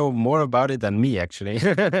 Maybe you know more about it than me, actually.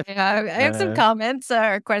 Yeah, I have some uh, comments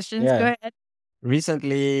or questions. Go yeah. ahead.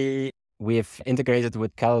 Recently, we've integrated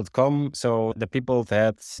with cal.com. So the people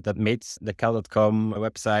that made the cal.com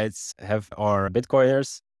websites are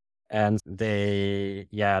Bitcoiners. And they've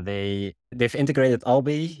integrated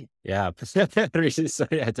Alby. Yeah. Really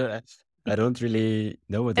sorry. I don't really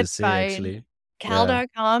know what to It's say, fine. actually. Yeah.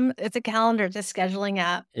 Cal.com, it's a calendar, it's a scheduling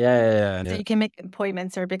app. So Yeah. you can make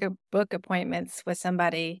appointments or book appointments with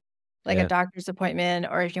somebody, like a Yeah. doctor's appointment,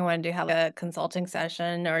 or if you want to have a consulting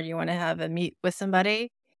session or you want to have a meet with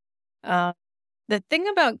somebody. Uh, the thing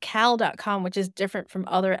about cal.com, which is different from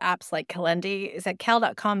other apps like Calendly, is that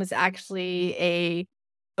cal.com is actually a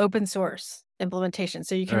open source implementation.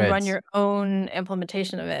 So you All can run right. your own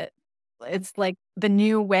implementation of it. It's like the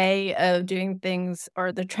new way of doing things,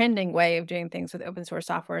 or the trending way of doing things with open source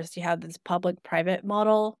software is you have this public-private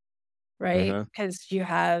model, right? Uh-huh. Because you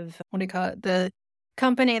have, what do you call it? The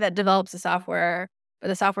company that develops the software, but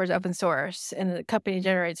the software is open source, and the company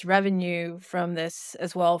generates revenue from this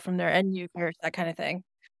as well, from their end users, that kind of thing.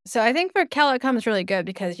 So I think for cal.com is really good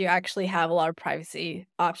because you actually have a lot of privacy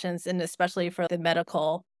options, and especially for the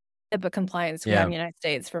medical HIPAA compliance we have in Yeah. the United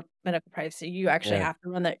States for medical privacy, you actually Yeah. have to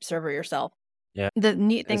run that server yourself. Yeah. The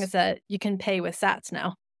neat thing is It's, that you can pay with sats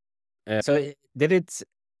now. so did it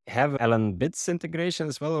have Alan Bits integration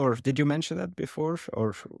as well, or did you mention that before,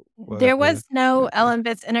 or what? There was no Okay.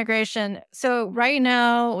 LM-Bits integration. So right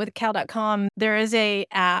now with cal.com, there is a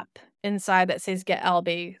app inside that says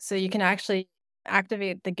getAlby. So you can actually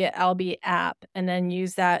activate the getAlby app and then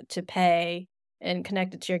use that to pay and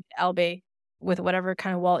connect it to your getAlby with whatever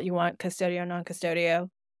kind of wallet you want, custodial, non-custodial.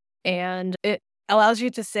 And it allows you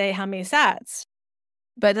to say how many sats,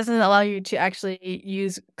 but it doesn't allow you to actually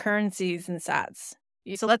use currencies and sats.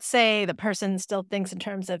 So let's say the person still thinks in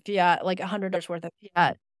terms of fiat, like $100 worth of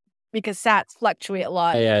fiat, because sats fluctuate a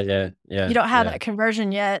lot. Yeah, yeah, You yeah, don't have yeah. that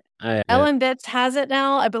conversion yet. Yeah. LM-Bits has it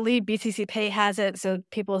now. I believe BTC Pay has it, so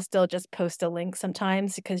people still just post a link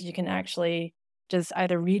sometimes because you can actually just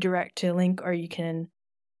either redirect to a link or you can,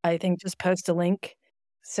 I think, just post a link.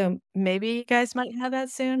 So maybe you guys might have that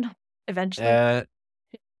soon, eventually.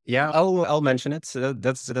 Yeah, I'll mention it. So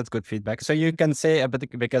that's good feedback. So you can say, but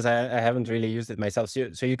because I haven't really used it myself,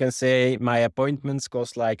 so you can say my appointments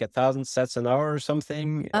cost like 1,000 sats an hour or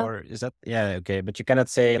something, or is that, yeah, okay? But you cannot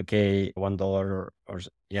say, okay, $1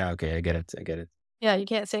 yeah, okay, I get it, I get it. Yeah, you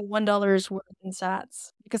can't say $1 worth in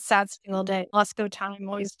sats because sats change all day. Lasco time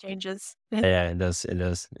always changes. Yeah, it does, it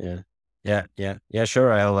does. Yeah, yeah, yeah, yeah.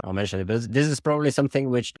 Sure, I'll mention it. But this is probably something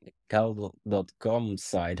which cal.com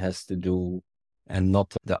side has to do, and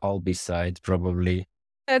not the Alby side, probably.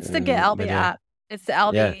 It's the getAlby But app. It's the yeah,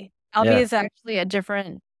 Alby. Alby yeah, is actually a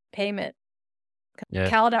different payment. yeah,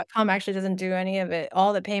 Cal.com actually doesn't do any of it.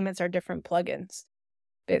 All the payments are different plugins,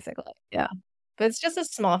 basically. Yeah. But it's just a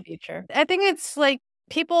small feature. I think it's like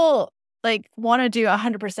people like want to do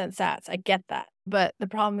 100% sats. I get that. But the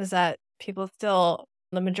problem is that the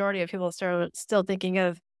majority of people are still thinking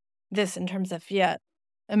of this in terms of fiat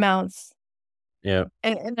amounts. yeah,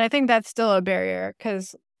 And I think that's still a barrier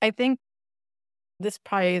because I think this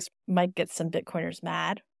price might get some Bitcoiners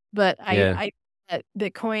mad, but yeah. I that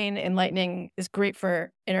Bitcoin and Lightning is great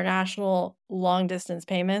for international long distance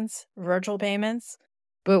payments, virtual payments.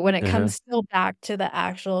 But when it Uh-huh. comes still back to the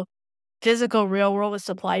actual physical real world with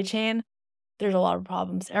supply chain, there's a lot of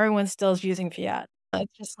problems. Everyone still is using fiat.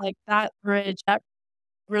 It's just like that bridge, that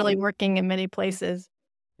really working in many places.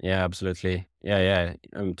 Yeah, absolutely. Yeah, yeah.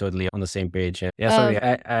 I'm totally on the same page. Yeah, yeah, sorry.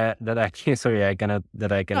 Um, Sorry, I cannot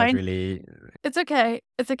Fine. really. It's okay.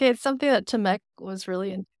 It's okay. It's something that Tomek was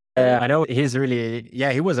really into. I know he's really,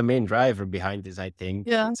 yeah, he was a main driver behind this, I think.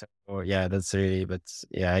 Yeah. So, yeah, that's really, but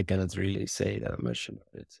yeah, I cannot really say that much about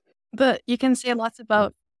it. But you can say lots Yeah.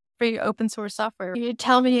 about free open source software. You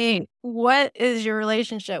tell me, what is your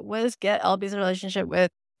relationship? What is getAlby's relationship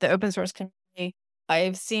with the open source community?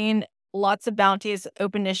 I've seen lots of bounties,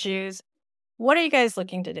 open issues. What are you guys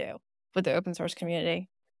looking to do with the open source community?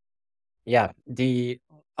 Yeah, the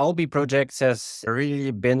Alby project has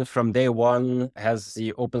really been from day one, has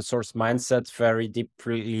the open source mindset very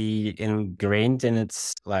deeply ingrained in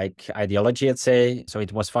its like ideology, I'd say. So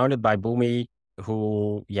it was founded by Boomi,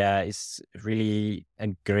 who, yeah, is really a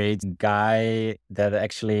great guy that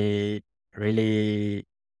actually really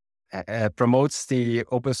promotes the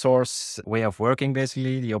open source way of working,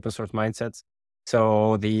 basically, the open source mindset.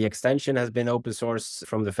 So the extension has been open source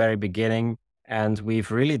from the very beginning. And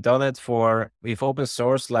we've really done it we've open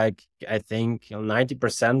sourced like, I think,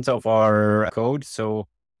 90% of our code. So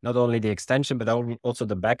not only the extension, but also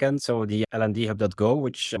the backend. So the lndhub.go,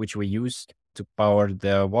 which we use to power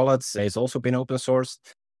the wallets, has also been open sourced.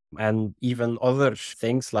 And even other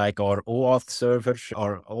things like our OAuth server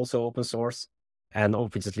are also open source. And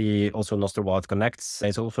obviously also Nostr Wallet Connects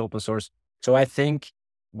is also open source. So I think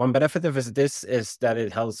one benefit of this is that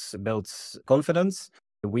it helps build confidence.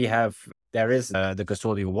 There is the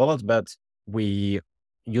custodial wallet, but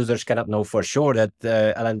users cannot know for sure that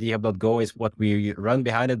lndhub.go is what we run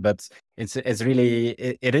behind it, but it's really,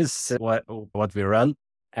 it is what we run.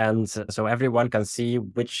 And so everyone can see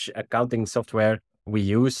which accounting software we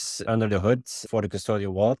use under the hood for the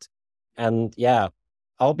custodial wallet. And yeah,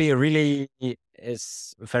 Alby really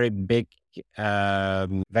is very big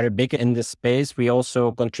in this space. We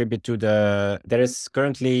also contribute to there is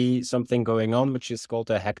currently something going on, which is called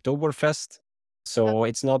a Hacktoberfest. So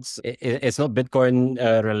it's not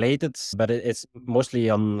Bitcoin related, but it's mostly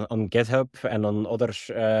on GitHub and on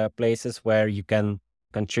other places where you can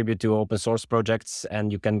contribute to open source projects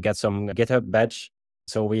and you can get some GitHub badge.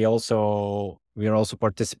 So we are also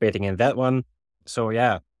participating in that one. So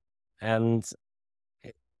yeah, and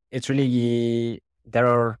it's really there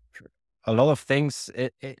are a lot of things.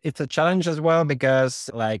 It's a challenge as well because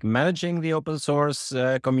like managing the open source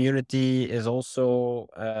community is also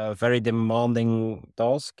a very demanding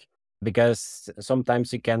task because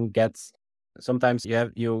sometimes you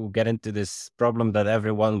get into this problem that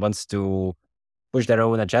everyone wants to push their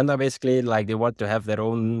own agenda basically, like they want to have their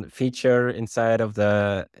own feature inside of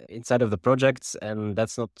the projects, and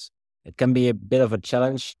that's not it can be a bit of a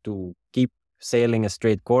challenge to keep sailing a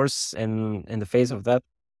straight course in the face of that.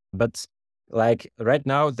 But like right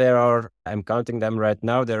now I'm counting them right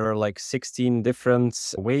now, there are like 16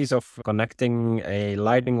 different ways of connecting a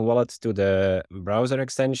Lightning wallet to the browser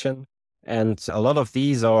extension, and a lot of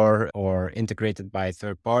these are or integrated by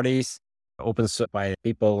third parties, open source by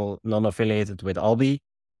people non-affiliated with Alby.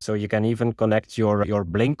 So you can even connect your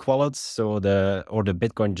Blink wallets, so the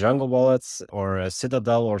Bitcoin Jungle wallets, or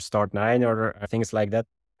Citadel or Start9 or things like that.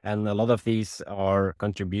 And a lot of these are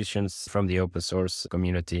contributions from the open source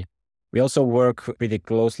community. We also work pretty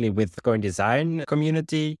closely with Bitcoin design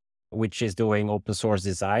community, which is doing open source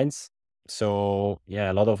designs. So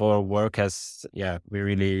yeah, a lot of our work we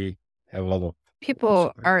really have a lot of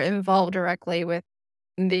People are involved directly with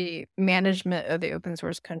the management of the open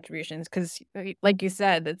source contributions because, like you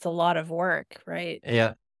said, it's a lot of work, right?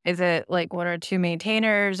 Yeah. Is it like one or two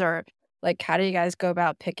maintainers, or like how do you guys go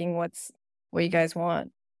about picking what you guys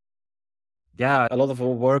want? Yeah, a lot of our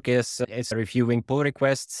work is reviewing pull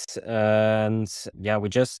requests, and this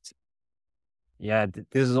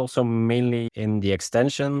is also mainly in the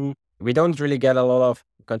extension. We don't really get a lot of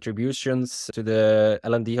contributions to the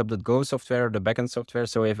lndhub.go software, the backend software.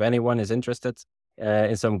 So if anyone is interested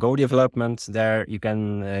in some Go development, there you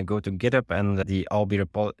can go to GitHub, and the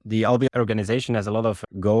Alby organization has a lot of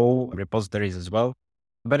Go repositories as well.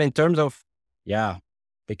 But in terms of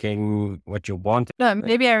picking what you want. No,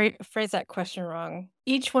 maybe I phrased that question wrong.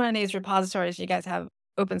 Each one of these repositories you guys have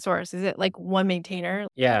open source. Is it like one maintainer?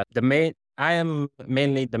 Yeah, I am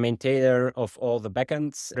mainly the maintainer of all the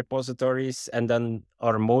backend repositories, and then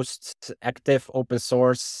our most active open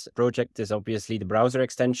source project is obviously the browser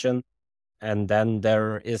extension. And then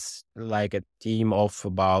there is like a team of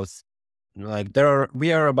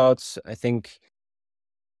we are about, I think,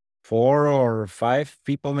 4 or 5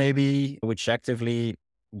 people maybe, which actively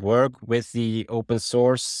work with the open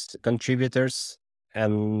source contributors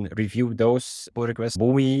and review those pull requests.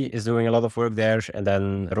 Bumi is doing a lot of work there, and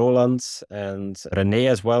then Roland and Rene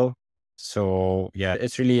as well. So yeah,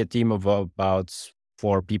 it's really a team of about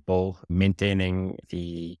 4 people maintaining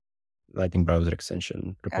the Lightning browser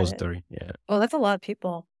extension Got it. repository. Yeah. Oh, that's a lot of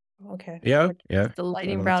people. Okay. Yeah. Yeah. The A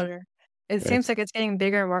Lightning lot. browser. It Right. seems like it's getting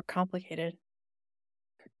bigger and more complicated.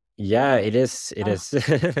 Yeah, it is. It Oh. is.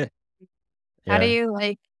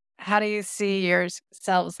 Yeah. How do you see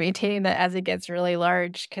yourselves maintaining that as it gets really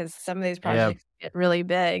large? Because some of these Yeah. projects get really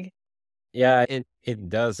big. Yeah, it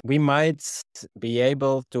does. We might be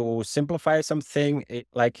able to simplify something.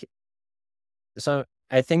 So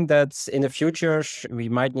I think that in the future we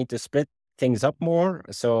might need to split things up more.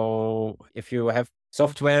 So if you have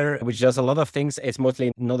software which does a lot of things, it's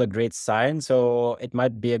mostly not a great sign. So it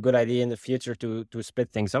might be a good idea in the future to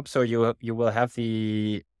split things up. So you will have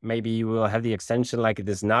maybe you will have the extension like it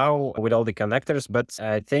is now with all the connectors. But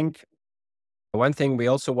I think one thing we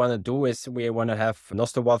also want to do is we want to have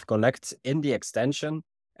Nostrowald Connect in the extension.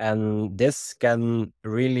 And this can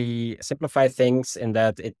really simplify things in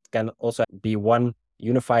that it can also be one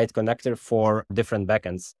unified connector for different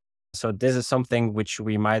backends. So this is something which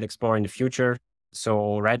we might explore in the future.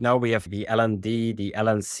 So right now we have the LND, the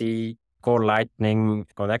LNC, Core Lightning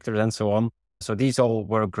connectors, and so on. So these all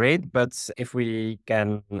work great, but if we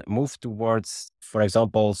can move towards, for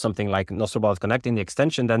example, something like Nostrobot connecting the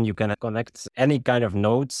extension, then you can connect any kind of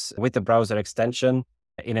nodes with the browser extension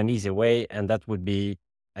in an easy way. And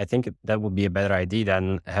I think that would be a better idea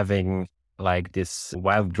than having like this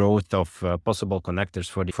wild growth of possible connectors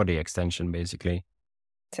for the extension, basically.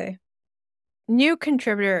 Say, new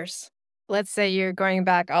contributors. Let's say you're going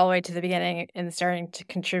back all the way to the beginning and starting to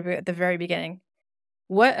contribute at the very beginning.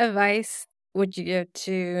 What advice would you give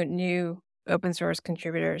to new open source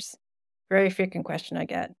contributors? Very frequent question I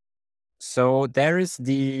get. So there is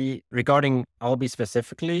regarding Alby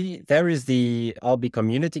specifically, there is the Alby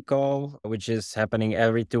community call, which is happening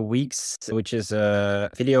every 2 weeks, which is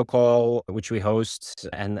a video call, which we host.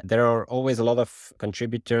 And there are always a lot of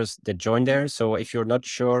contributors that join there. So if you're not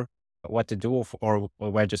sure what to do or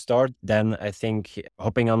where to start, then I think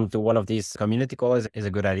hopping onto one of these community calls is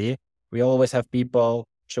a good idea. We always have people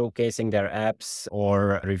showcasing their apps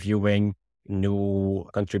or reviewing new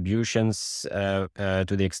contributions to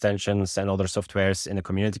the extensions and other softwares in the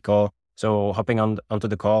community call. So hopping onto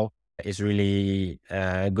the call is really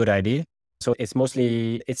a good idea. So it's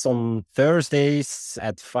on Thursdays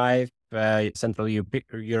at 5 Central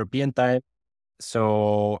European time.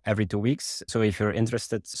 So every 2 weeks. So if you're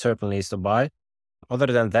interested, certainly stop by. Other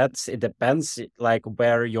than that, it depends like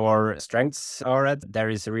where your strengths are at. There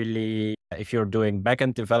is really, if you're doing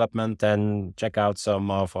backend development, then check out some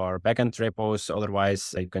of our backend repos.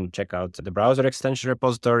 Otherwise, you can check out the browser extension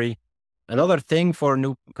repository. Another thing for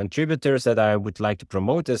new contributors that I would like to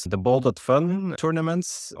promote is the Bolt.fun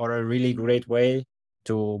tournaments are a really great way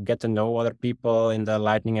to get to know other people in the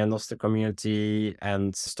Lightning and Nostr community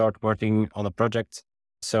and start working on a project.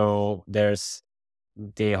 So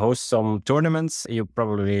they host some tournaments. You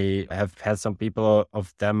probably have had some people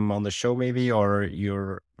of them on the show maybe, or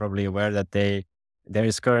you're probably aware that there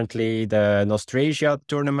is currently the Nostrasia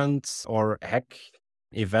tournament or hack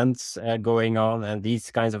events going on. And these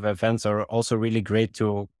kinds of events are also really great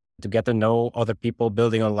to get to know other people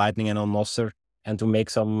building on Lightning and on Nostr, and to make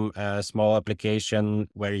some small application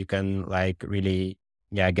where you can like really,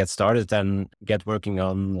 get started and get working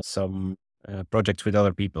on some projects with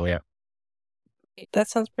other people. Yeah. That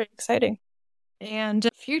sounds pretty exciting. And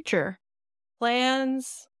future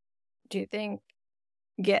plans, do you think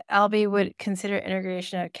getAlby would consider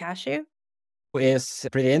integration of Cashew? Is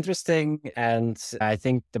pretty interesting, and I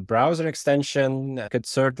think the browser extension could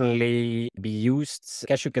certainly be used.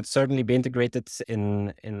 Cashew could certainly be integrated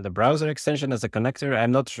in the browser extension as a connector.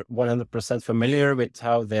 I'm not 100% familiar with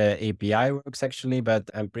how the API works actually,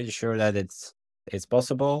 but I'm pretty sure that it's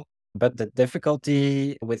possible. But the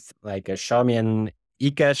difficulty with like a Shamian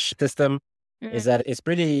eCache system is that it's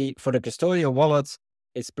pretty, for the custodial wallets,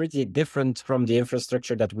 it's pretty different from the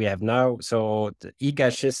infrastructure that we have now. So the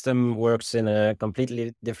eCache system works in a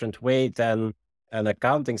completely different way than an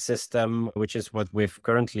accounting system, which is what we've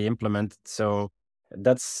currently implemented. So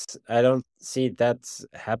I don't see that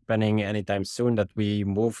happening anytime soon, that we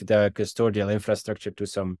move the custodial infrastructure to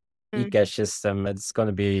some eCache system. It's going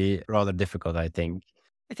to be rather difficult, I think.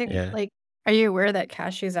 I think, are you aware that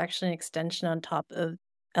Cashew is actually an extension on top of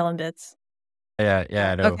LMBits? Yeah,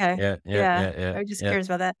 I know. Okay. Yeah. I'm just curious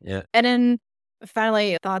about that. Yeah. And then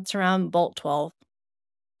finally, thoughts around Bolt 12,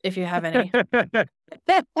 if you have any. I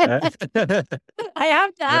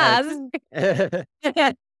have to ask.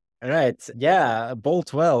 Right. Yeah. Bolt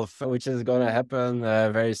 12, which is going to happen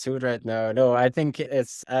very soon right now. No, I think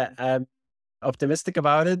I'm optimistic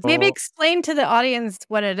about it. Maybe explain to the audience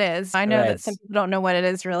what it is. I know that some people don't know what it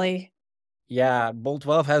is really. Yeah. Bolt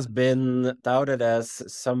 12 has been touted as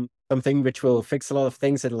something which will fix a lot of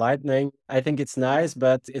things in Lightning. I think it's nice,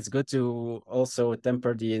 but it's good to also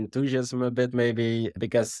temper the enthusiasm a bit, maybe,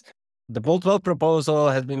 because the Bolt 12 proposal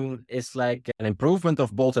is like an improvement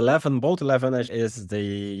of Bolt 11. Bolt 11 is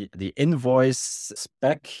the invoice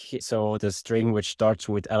spec. So the string which starts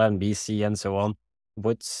with LNBC and so on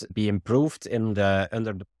would be improved under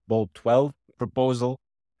the Bolt 12 proposal.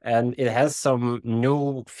 And it has some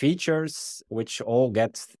new features which all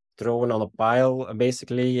get thrown on a pile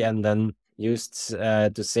basically, and then used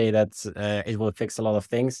to say that it will fix a lot of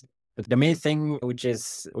things. But the main thing which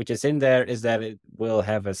is in there is that it will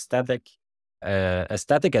have a static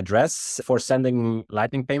address for sending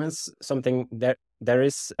Lightning payments. Something there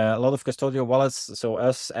is a lot of custodial wallets. So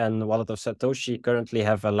us and Wallet of Satoshi currently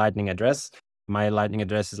have a Lightning address. My Lightning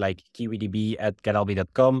address is like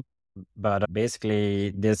kiwidb@getAlby.com. But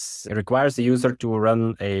basically, this requires the user to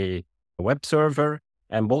run a web server,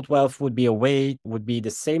 and Bolt 12 would be the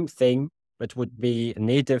same thing, but would be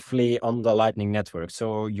natively on the Lightning network.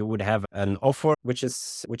 So you would have an offer, which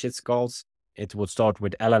it's called. It would start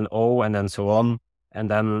with LNO and then so on. And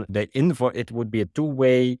then it would be a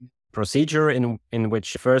two-way procedure in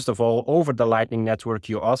which, first of all, over the Lightning network,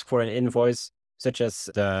 you ask for an invoice, such as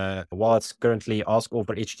the wallets currently ask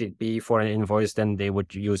over HTTP for an invoice, then they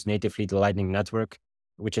would use natively the Lightning network,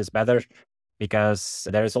 which is better because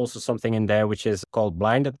there is also something in there which is called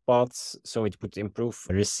blinded paths. So it would improve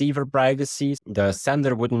receiver privacy. The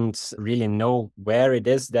sender wouldn't really know where it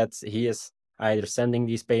is that he is either sending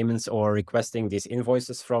these payments or requesting these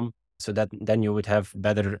invoices from. So that then you would have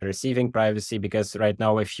better receiving privacy, because right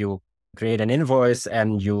now, if you create an invoice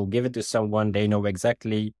and you give it to someone, they know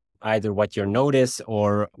exactly either what your node is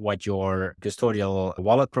or what your custodial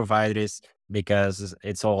wallet provider is, because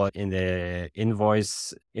it's all in the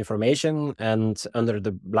invoice information. And under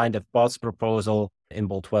the blinded pods proposal in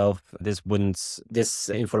Bolt 12, this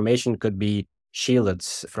information could be shielded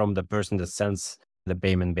from the person that sends the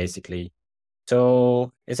payment, basically.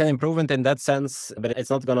 So it's an improvement in that sense, but it's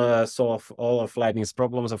not going to solve all of Lightning's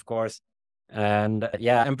problems, of course. And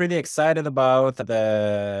yeah, I'm pretty excited about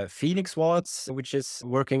the Phoenix wallets, which is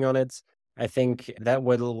working on it. I think that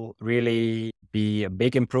will really be a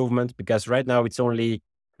big improvement, because right now it's only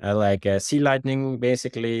like C Lightning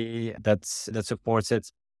basically that supports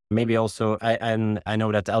it. Maybe also I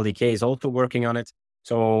know that LDK is also working on it.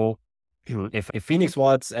 So if Phoenix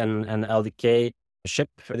wallets and LDK ship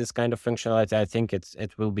for this kind of functionality, I think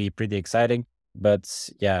it will be pretty exciting. But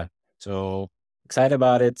yeah, so excited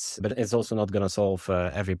about it, but it's also not going to solve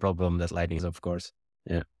every problem that Lightning is, of course.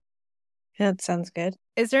 Yeah. That sounds good.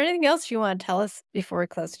 Is there anything else you want to tell us before we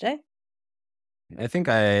close today? I think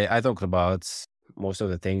I talked about most of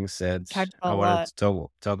the things that I wanted to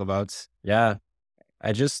talk about. Yeah.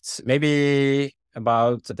 I just maybe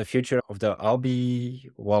about the future of the Alby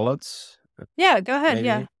wallet. Yeah, go ahead.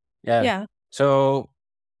 Maybe. Yeah. Yeah. So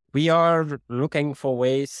we are looking for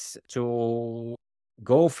ways to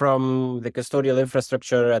go from the custodial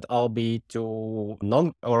infrastructure at Alby to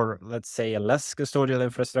or let's say a less custodial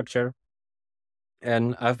infrastructure.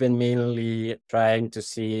 And I've been mainly trying to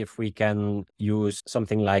see if we can use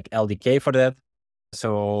something like LDK for that.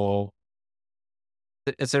 So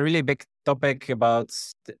it's a really big topic about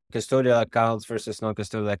custodial accounts versus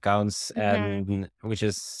non-custodial accounts, and which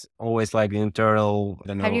is always like the internal, I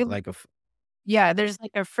don't know, like yeah, there's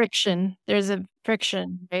like a friction. There's a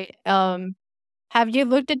friction, right? Have you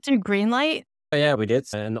looked into Greenlight? Yeah, we did.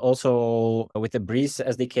 And also with the Breeze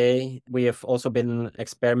SDK, we have also been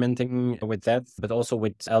experimenting with that, but also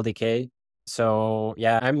with LDK. So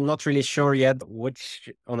yeah, I'm not really sure yet which,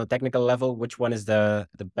 on a technical level, which one is the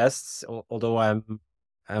best. Although I'm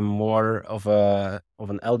more of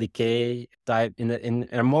an LDK type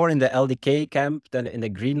I'm more in the LDK camp than in the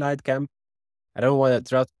Greenlight camp. I don't want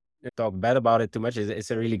to talk bad about it too much.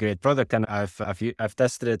 It's a really great product, and I've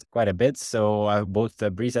tested it quite a bit. So I have both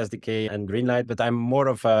the Breeze SDK and Greenlight, but I'm more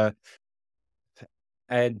of I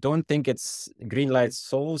don't think Greenlight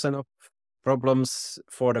solves enough problems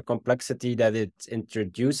for the complexity that it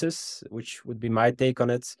introduces, which would be my take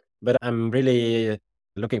on it. But I'm really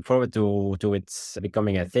looking forward to it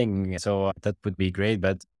becoming a thing. So that would be great.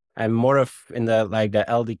 But I'm more of in the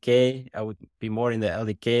LDK. I would be more in the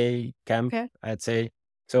LDK camp, I'd say.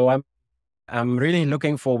 So I'm really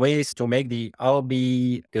looking for ways to make the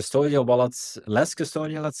Alby custodial wallets less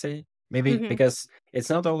custodial, let's say, maybe, because it's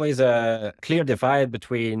not always a clear divide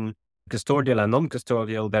between custodial and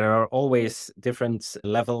non-custodial. There are always different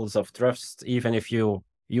levels of trust. Even if you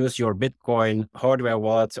use your Bitcoin hardware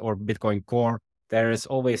wallet or Bitcoin Core, there is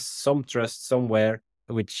always some trust somewhere,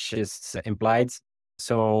 which is implied.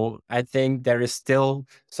 So I think there is still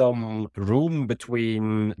some room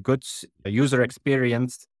between good user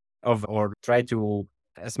experience or try to,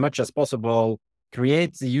 as much as possible,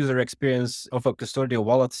 create the user experience of a custodial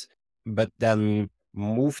wallet, but then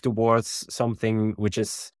move towards something which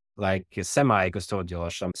is like semi-custodial or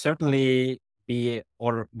something. Certainly we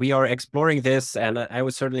are exploring this, and I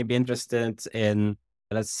would certainly be interested in,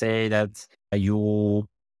 let's say that you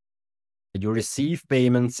receive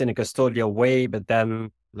payments in a custodial way, but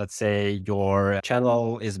then let's say your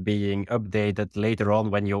channel is being updated later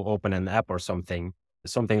on when you open an app or something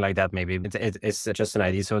like that. Maybe it's just an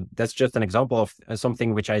idea. So that's just an example of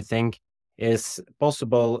something which I think is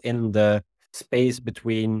possible in the space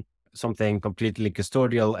between something completely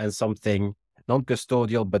custodial and something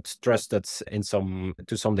non-custodial, but trusted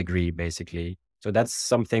to some degree, basically. So that's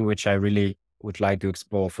something which I really would like to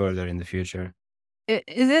explore further in the future.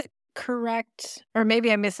 Is it correct, or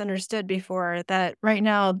maybe I misunderstood before, that right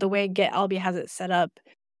now the way getAlby has it set up,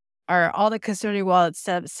 are all the custodial wallets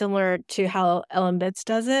set up similar to how LMBits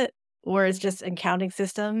does it, or it's just an accounting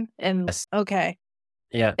system? And Yes. okay.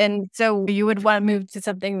 Yeah. And so you would want to move to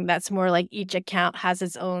something that's more like each account has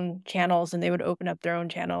its own channels and they would open up their own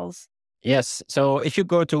channels. Yes. So if you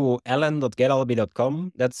go to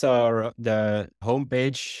ln.getalby.com, that's the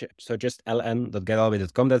homepage. So just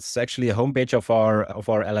ln.getalby.com. That's actually a homepage of our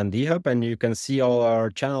LND hub, and you can see all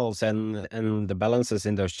our channels and the balances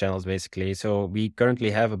in those channels, basically. So we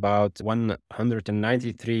currently have about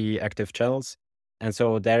 193 active channels, and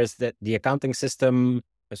so there's the accounting system.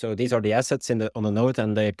 So these are the assets on the node,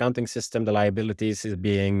 and the accounting system, the liabilities, is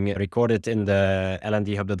being recorded in the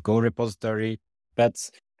lndhub.go repository.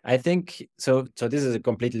 But I think so. So this is a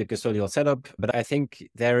completely custodial setup, but I think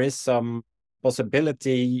there is some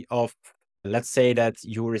possibility of, let's say that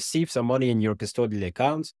you receive some money in your custodial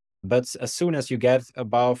account, but as soon as you get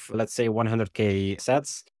above, let's say 100K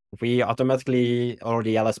sats, we automatically, or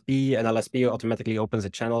the LSP, and LSP automatically opens a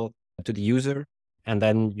channel to the user. And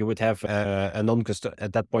then you would have a non-custodial,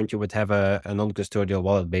 at that point, you would have a non-custodial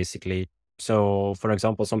wallet, basically. So for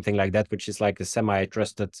example, something like that, which is like a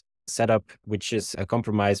semi-trusted setup, which is a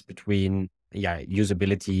compromise between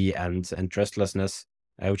usability and trustlessness,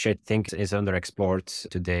 which I think is underexplored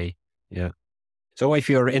today. Yeah. So if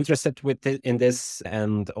you're interested in this,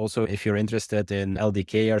 and also if you're interested in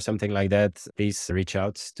LDK or something like that, please reach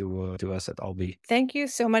out to us at Alby. Thank you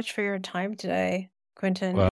so much for your time today, Kwinten.